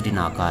වෙලා සිටින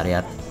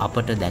ආකාරයත්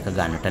අපට දැක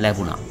ගන්නට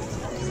ලැබුණා.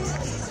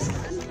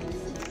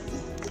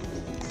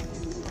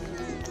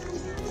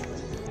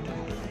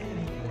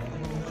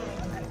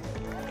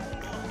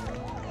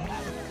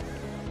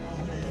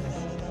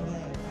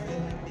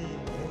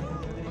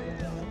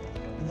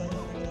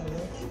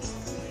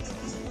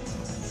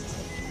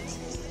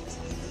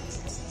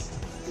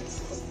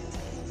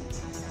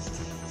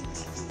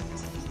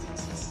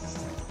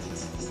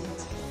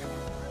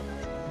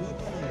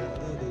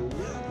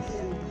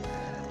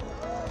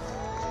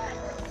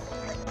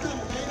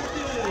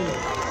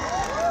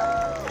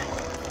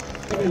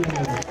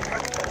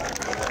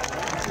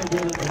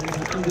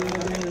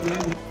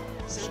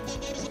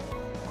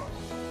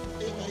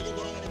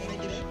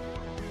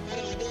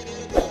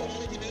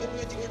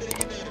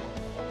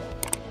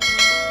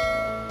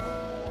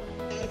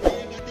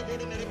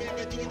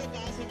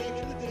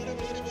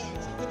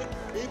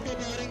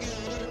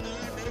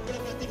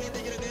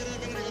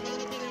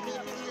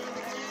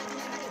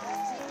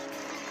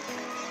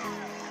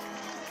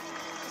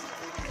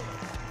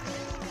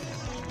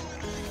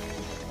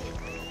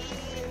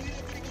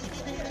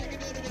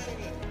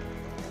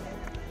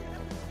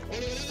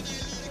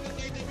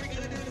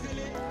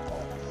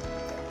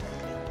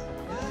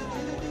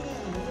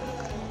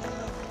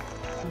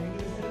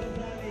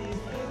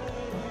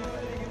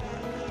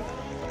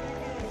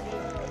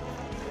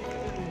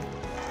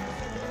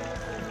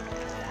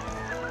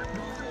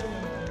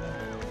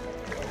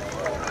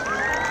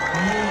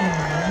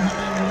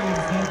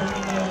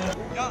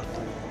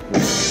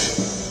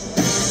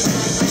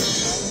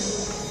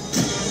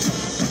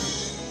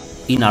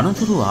 ඉන්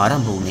අනතුරු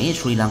ආරම්භ වුණේ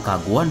ශ්‍රී ලංකා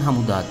ගුවන්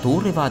හමුදා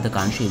තෝරවාදක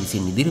අංශය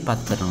විසින්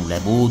ඉදිරිපත් කරනු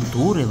ලැබූ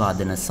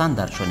තෝරවාදන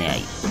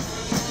සංදර්ශනයයි.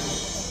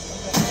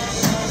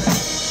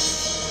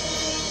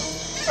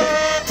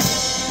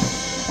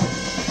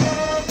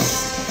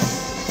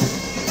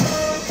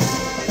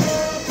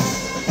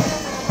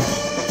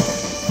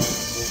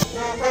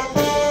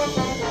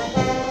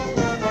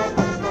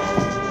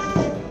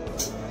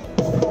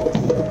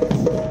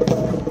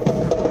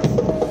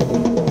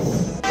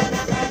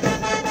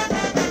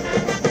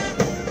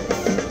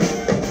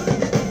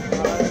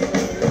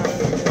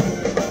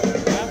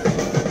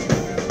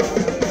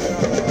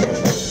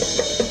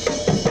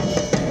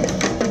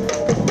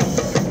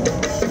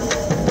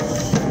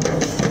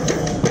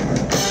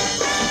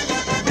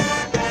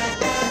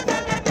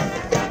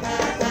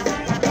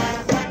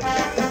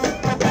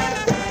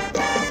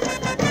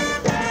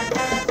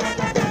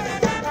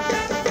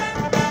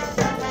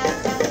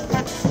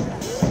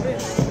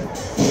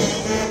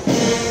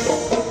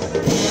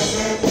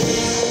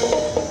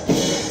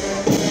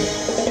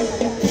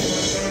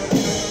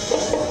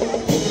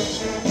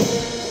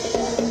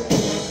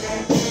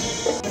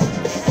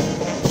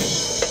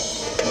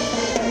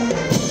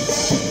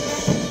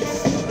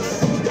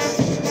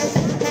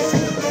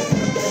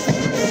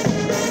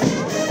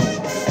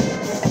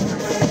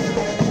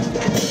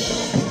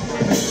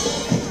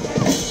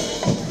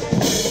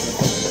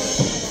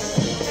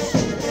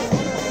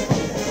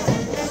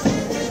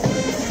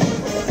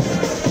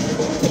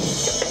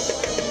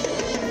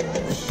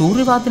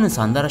 තූර්යවාදන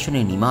සංදර්ශනය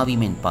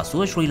නිමාවීමෙන්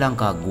පසුව ශ්‍රී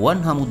ලංකා ගුවන්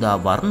හමුදා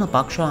වර්ණ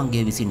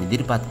පක්ෂාංගය විසින්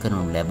ඉදිරිපත්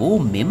කරනු ලැබූ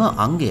මෙම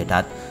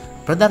අංගයටත්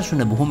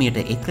ප්‍රදර්ශන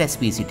භූමියට එක් රැස්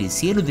වී සිටි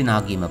සියලු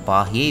දෙනාගේම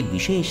පාහේ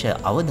විශේෂ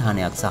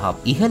අවධානයක් සහ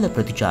ඉහළ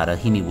ප්‍රතිචාර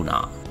හිමි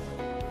වුණා.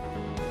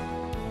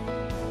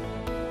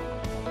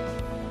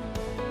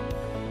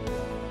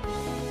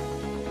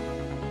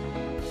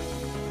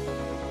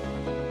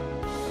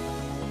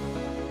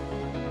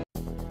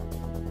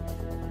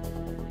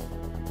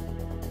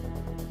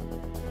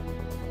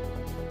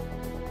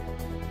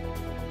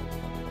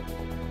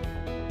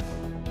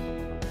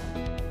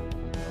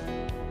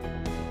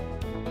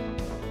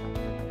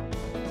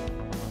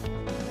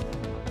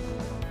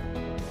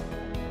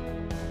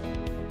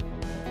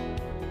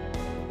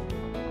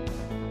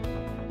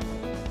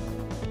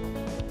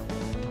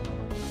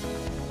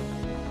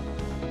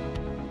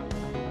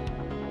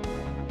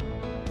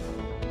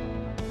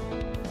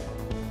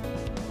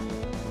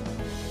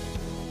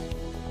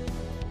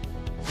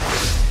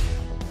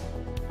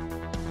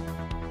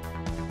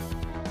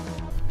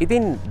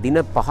 ඉතින් දින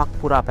 5ක්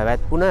පුරා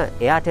පැවැත්වුණ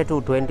එයාටටු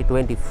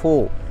 2024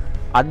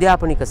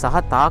 අධ්‍යාපනික සහ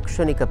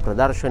තාක්ෂණික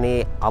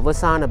ප්‍රදර්ශනයේ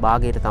අවසාන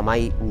භාගයට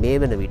තමයි මේ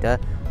වන විට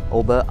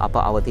ඔබ අප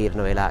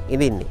අවතීර්ණ වෙලා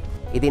ඉඳින්නේ.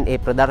 ඉතින් ඒ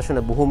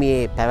ප්‍රදර්ශන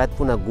භූමියේ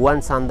පැවැත්වුණ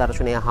ගුවන්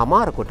සංදර්ශනය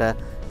හමාරකොට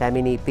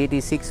පැමිණි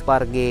PT6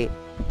 වර්ගයේ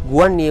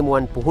ගුවන්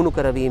නියමුවන් පුහුණු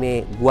කරවීමේ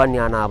ගුවන්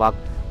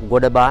යානාවක්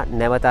ගොඩබා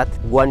නැවතත්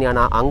ගුවන්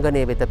යානා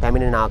අංගණය වෙත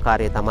පැමිණෙන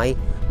ආකාරය තමයි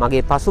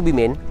මගේ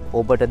පසුබිමෙන්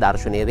ඔබට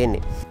දර්ශනය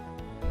වෙන්නේ.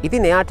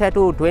 ඉතින්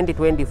එයාටටු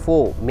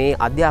 2024 මේ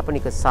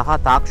අධ්‍යාපනික සහ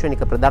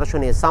තාක්ෂණික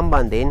ප්‍රදර්ශනය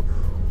සම්බන්ධයෙන්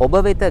ඔබ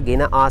වෙත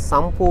ගෙන ආ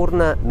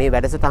සම්පූර්ණ මේ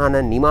වැඩසටහන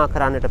නිමා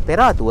කරන්නට පෙර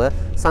ආතුව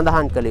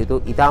සඳහන් කළ යුතු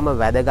ඊටම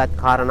වැදගත්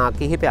කාරණා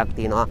කිහිපයක්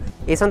තියෙනවා.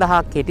 ඒ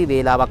සඳහා කෙටි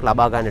වේලාවක්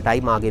ලබා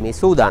ගන්නටයි මාගේ මේ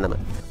සූදානම.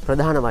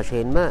 ප්‍රධාන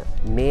වශයෙන්ම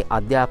මේ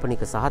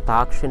අධ්‍යාපනික සහ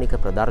තාක්ෂණික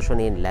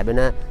ප්‍රදර්ශනයෙන්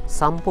ලැබෙන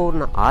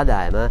සම්පූර්ණ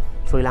ආදායම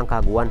ශ්‍රී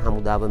ලංකා ගුවන්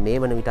හමුදාව මේ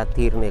වන විටත්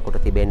තීරණය කොට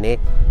තිබෙන්නේ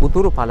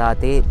උතුරු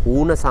පළාතේ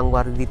ඌන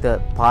සංවර්ධිත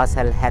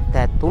පාසල්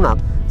 73ක්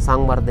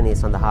සංවර්ධනය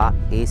සඳහා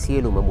ඒ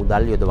සියලුම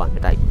මුදල්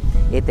යොදවන්නටයි.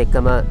 ඒත්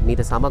එක්කම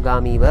මීට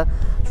සමගාමීව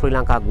ශ්‍රී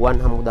ලංකා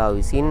ගුවන් හමුදාව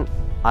විසින්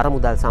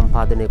අරමුදල්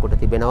සම්පාදනය කොට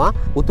තිබෙනවා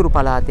උතුරු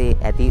පළාතේ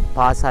ඇති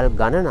පාසල්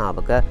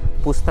ගණනාවක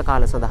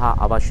පුස්තකාල සඳහා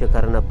අවශ්‍ය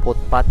කරන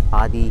පොත්පත්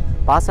ආදී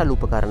පාසල්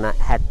උපකරණ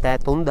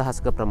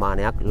 73000ක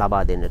ප්‍රමාණයක්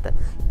ලබා දෙන්නට.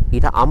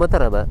 ඊට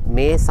අමතරව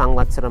මේ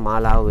සංවත්සර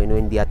මාලාව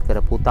වෙනුවෙන් දියත්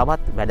කරපු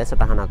තවත්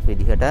වැඩසටහනක්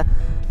විදිහට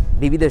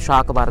විවිධ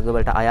ශාක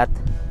වර්ගවලට අයත්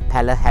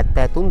පැල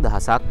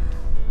 73000ක්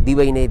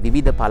දිවයිනේ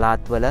විවිධ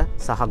පළාත්වල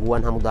සහ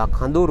ගුවන් හමුදා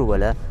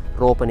කඳවුරුවල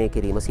රෝපණය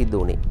කිරීම සිද්ධ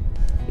වුණේ.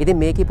 ඉතින්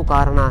මේ කියපු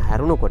කාරණා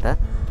හැරුණකොට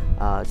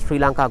ශ්‍රී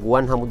ලංකා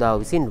ගුවන්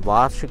හමුදාව විසින්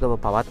වාර්ෂිකව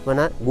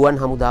පවත්වන ගුවන්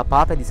හමුදා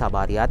පාපැදි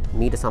සවාරියත්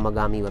මීට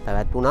සමගාමීව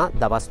පැවැත්වුණා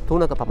දවස්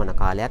 3ක පමණ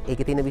කාලයක්.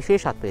 ඒකේ තියෙන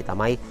විශේෂත්වය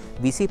තමයි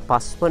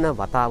 25 වන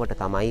වතාවට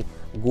තමයි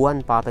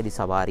ගුවන් පාපැදි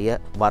සවාරිය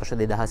වර්ෂ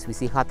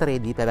 2024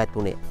 දී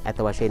පැවැත්වුණේ.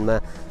 ඇත්ත වශයෙන්ම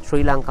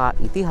ශ්‍රී ලංකා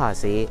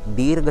ඉතිහාසයේ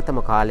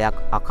දීර්ඝතම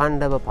කාලයක්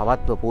අඛණ්ඩව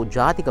පවත්වපු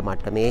ජාතික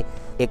මට්ටමේ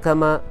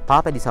එකම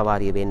පාපැදි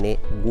සවාරිය වෙන්නේ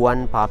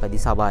ගුවන්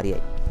පාපැදි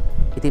සවාරියයි.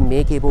 ඉතින්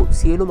මේ කියපු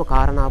සියලුම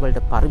කාරණාවලට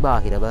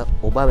පරිබාහිරව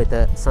ඔබ වෙත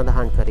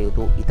සඳහන් කර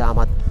යුතු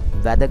ඉතාමත්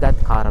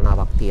වැදගත්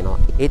කාරණාවක් තියෙනවා.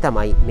 ඒ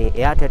තමයි මේ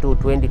Air Tattoo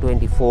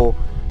 2024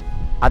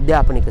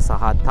 අධ්‍යාපනික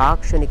සහ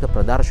තාක්ෂණික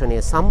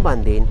ප්‍රදර්ශනය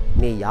සම්බන්ධයෙන්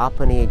මේ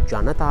යාපනයේ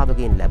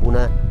ජනතාවගෙන් ලැබුණ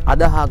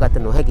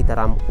අදහාගත නොහැකි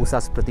තරම්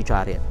උසස්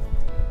ප්‍රතිචාරය.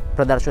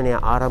 ප්‍රදර්ශනය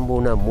ආරම්භ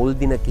වුණ මුල්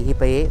දින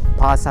කිහිපයේ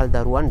පාසල්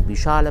දරුවන්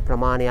විශාල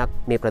ප්‍රමාණයක්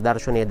මේ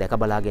ප්‍රදර්ශනය දැක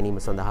බලා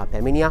ගැනීම සඳහා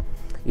පැමිණියා.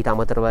 ඊට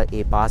අමතරව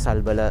ඒ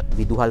පාසල්වල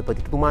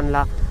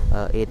විදුහල්පතිතුමන්ලා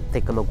ඒත්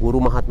එක්කම ගුරු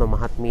මහත්ම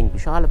මහත්මීන්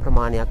විශාල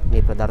ප්‍රමාණයක්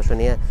මේ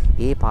ප්‍රදර්ශනය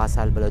ඒ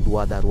පාසල්වල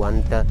දුවා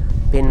දරුවන්ට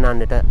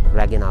පෙන්වන්නට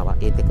රැගෙන ආවා.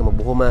 ඒත් එක්කම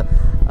බොහොම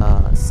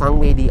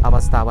සංවේදී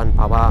අවස්ථාවන්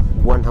පවා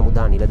ගුවන්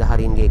හමුදා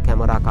නිලධාරීන්ගේ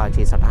කැමරා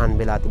කාචේ සටහන්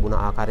වෙලා තිබුණ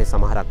ආකාරය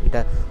සමහරක් විට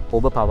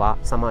ඔබ පවා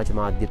සමාජ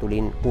මාධ්‍ය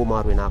තුලින්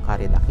හුවමාරු වෙන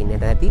ආකාරය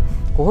දකින්නට ඇති.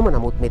 කොහොම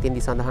නමුත්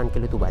මෙතෙන්දි සඳහන්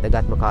කළ යුතු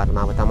වැදගත්ම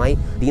කාරණාව තමයි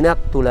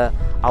දිනක් තුල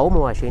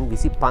අවම වශයෙන්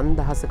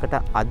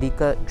 25000කට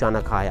අධික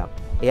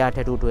ජනකායක් Air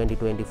Tattoo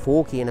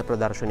 2024 කියන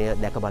ප්‍රදර්ශනය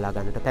දැක බලා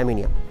ගන්නට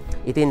පැමිණියා.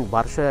 ඉතින්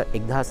වර්ෂ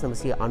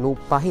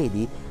 1995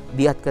 දී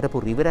දියත් කරපු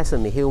රිවරැස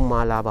මෙහෙයුම්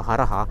මාලාව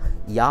හරහා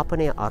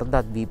යාපනය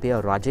අර්ධද්වීපය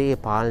රජයේ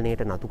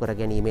පාලනයට නතු කර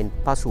ගැනීමෙන්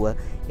පසුව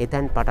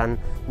එතැන් පටන්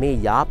මේ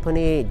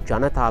යාපනයේ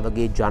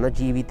ජනතාවගේ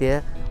ජනජීවිතය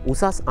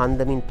උසස්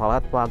අන්දමින්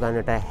පවත්වා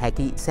ගන්නට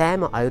හැකි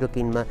සෑම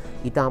අයුරකින්ම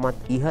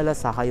ඉතාමත් ඉහළ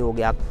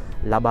සහයෝගයක්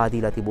ලබා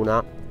දීලා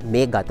තිබුණා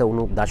මේ ගත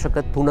වුණු දශක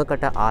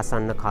 3කට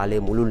ආසන්න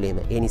කාලයේ මුළුල්ලේම.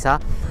 ඒ නිසා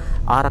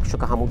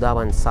ආරක්ෂක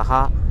හමුදාවන් සහ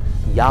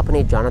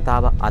යාපනයේ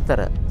ජනතාව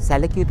අතර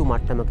සැලකිය යුතු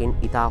මට්ටමකින්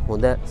ඉතා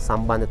හොඳ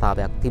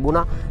සම්බන්ධතාවයක්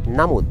තිබුණා.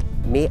 නමුත්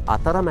මේ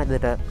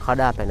අතරමැදට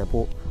කඩා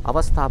පැනපු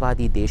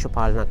අවස්ථාවාදී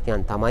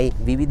දේශපාලනඥයන් තමයි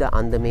විවිධ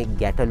අන්දමේ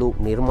ගැටලු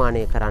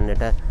නිර්මාණය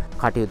කරන්නට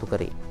කටයුතු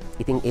කරේ.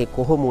 ඉතින් ඒ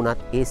කොහොම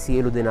වුණත් ඒ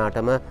සියලු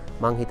දෙනාටම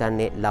මං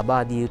හිතන්නේ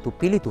ලබා දිය යුතු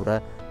පිළිතුර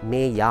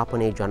මේ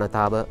යාපනයේ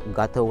ජනතාව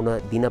ගත වුණ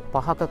දින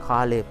 5ක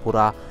කාලය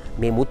පුරා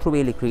මේ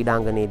මුත්‍රවේලි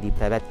ක්‍රීඩාංගණයේදී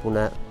පැවැත්වුණ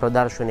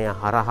ප්‍රදර්ශනය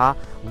හරහා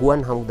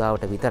ගුවන්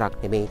හමුදාවට විතරක්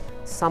නෙමෙයි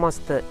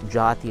සමස්ත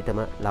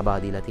ජාතියටම ලබා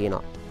දීලා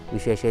තියෙනවා.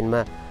 විශේෂයෙන්ම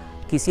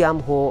කිසියම්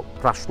හෝ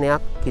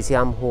ප්‍රශ්නයක්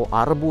කිසියම් හෝ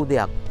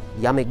අර්බුදයක්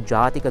යමෙක්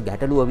ජාතික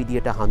ගැටලුව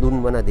විදියට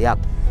හඳුන්වන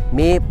දෙයක්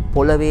මේ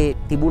පොළවේ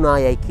තිබුණා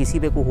යයි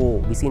කිසිවෙකු හෝ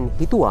විසින්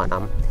හිතුවා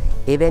නම්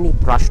එවැනි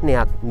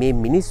ප්‍රශ්නයක් මේ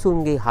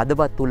මිනිස්සුන්ගේ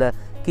හදවත් තුළ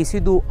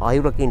කිසිදු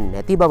අයුරකින්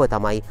නැති බව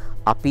තමයි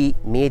අපි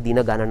මේ දින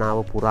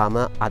ගණනාව පුරාම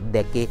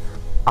අත්දැක්කේ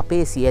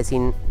අපේ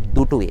සියසින්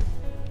දුටුවේ.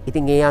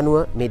 ඉතින් ඒ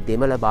අනුව මේ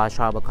දෙමළ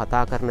භාෂාව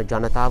කතා කරන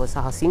ජනතාව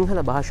සහ සිංහල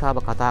භාෂාව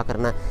කතා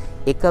කරන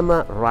එකම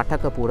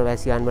රටක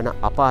පුරවැසියන් වන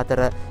අප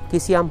අතර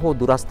කිසියම් හෝ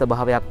දුරස්ථ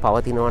භාවයක්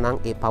පවතිනවා නම්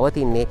ඒ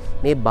පවතින්නේ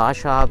මේ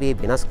භාෂාවේ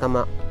වෙනස්කම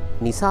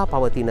නිසා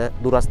පවතින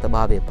දුරස්ථ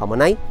භාවය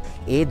පමණයි.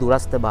 ඒ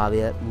දුරස්ථ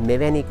භාවය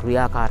මෙවැනි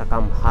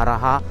ක්‍රියාකාරකම්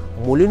හරහා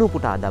මුලිනු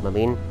පුටා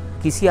දමමින්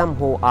කිසියම්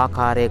හෝ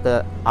ආකාරයක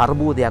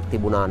අර්බුදයක්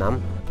තිබුණා නම්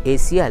ඒ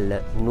සියල්ල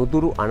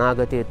නුදුරු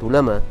අනාගතය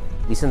තුලම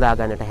විසඳා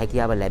ගන්නට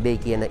හැකියාව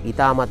ලැබෙයි කියන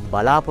ඉතාමත්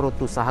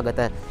බලාපොරොත්තු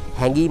සහගත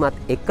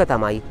හැඟීමත් එක්ක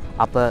තමයි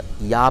අප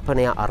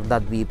යාපනය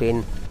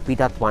අර්ධද්වීපයෙන්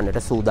පිටත්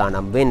වන්නට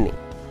සූදානම් වෙන්නේ.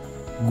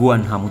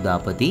 ගුවන්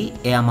හමුදාපති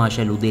එයා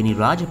මාෂල් උදේනි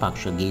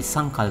රාජපක්ෂගේ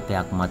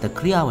සංකල්පයක් මත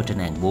ක්‍රියාවට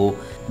නැංවූ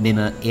මෙම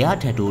Air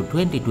Tattoo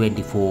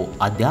 2024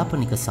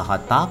 අධ්‍යාපනික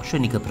සහ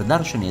තාක්ෂණික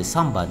ප්‍රදර්ශනය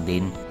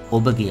සම්බන්ධයෙන්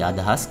ඔබගේ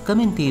අදහස්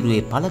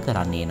කමෙන්තීරුවේ පළ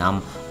කරන්නේ නම්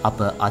අප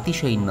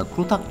අතිශයින්ම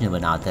කෘතඥ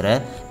වන අතර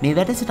මේ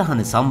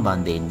වැඩසටහන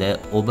සම්බන්ධයෙන්ද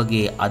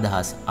ඔබගේ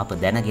අදහස් අප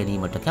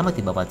දැනගැනීමට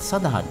කැමති බවත්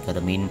සඳහන්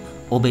කරමින්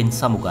ඔබෙන්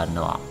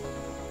සමුගන්නවා.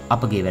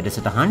 අපගේ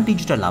වැඩසටහන්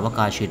ඩිජිටල්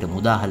අවකාශයට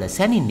මුදාහල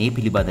සැනින්නේ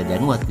පිළිබඳ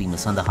දැනුවත්වීම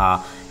සඳහා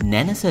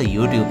නැනස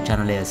YouTube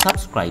චැනලය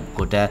සබස්ක්‍රයිබ්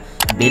කොට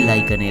බෙල්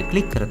අයිකනය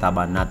ක්ලික් කර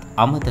තබන්නත්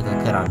අමතක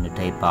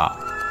කරන්නට එපා.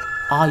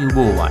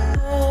 ආයුබෝවන්.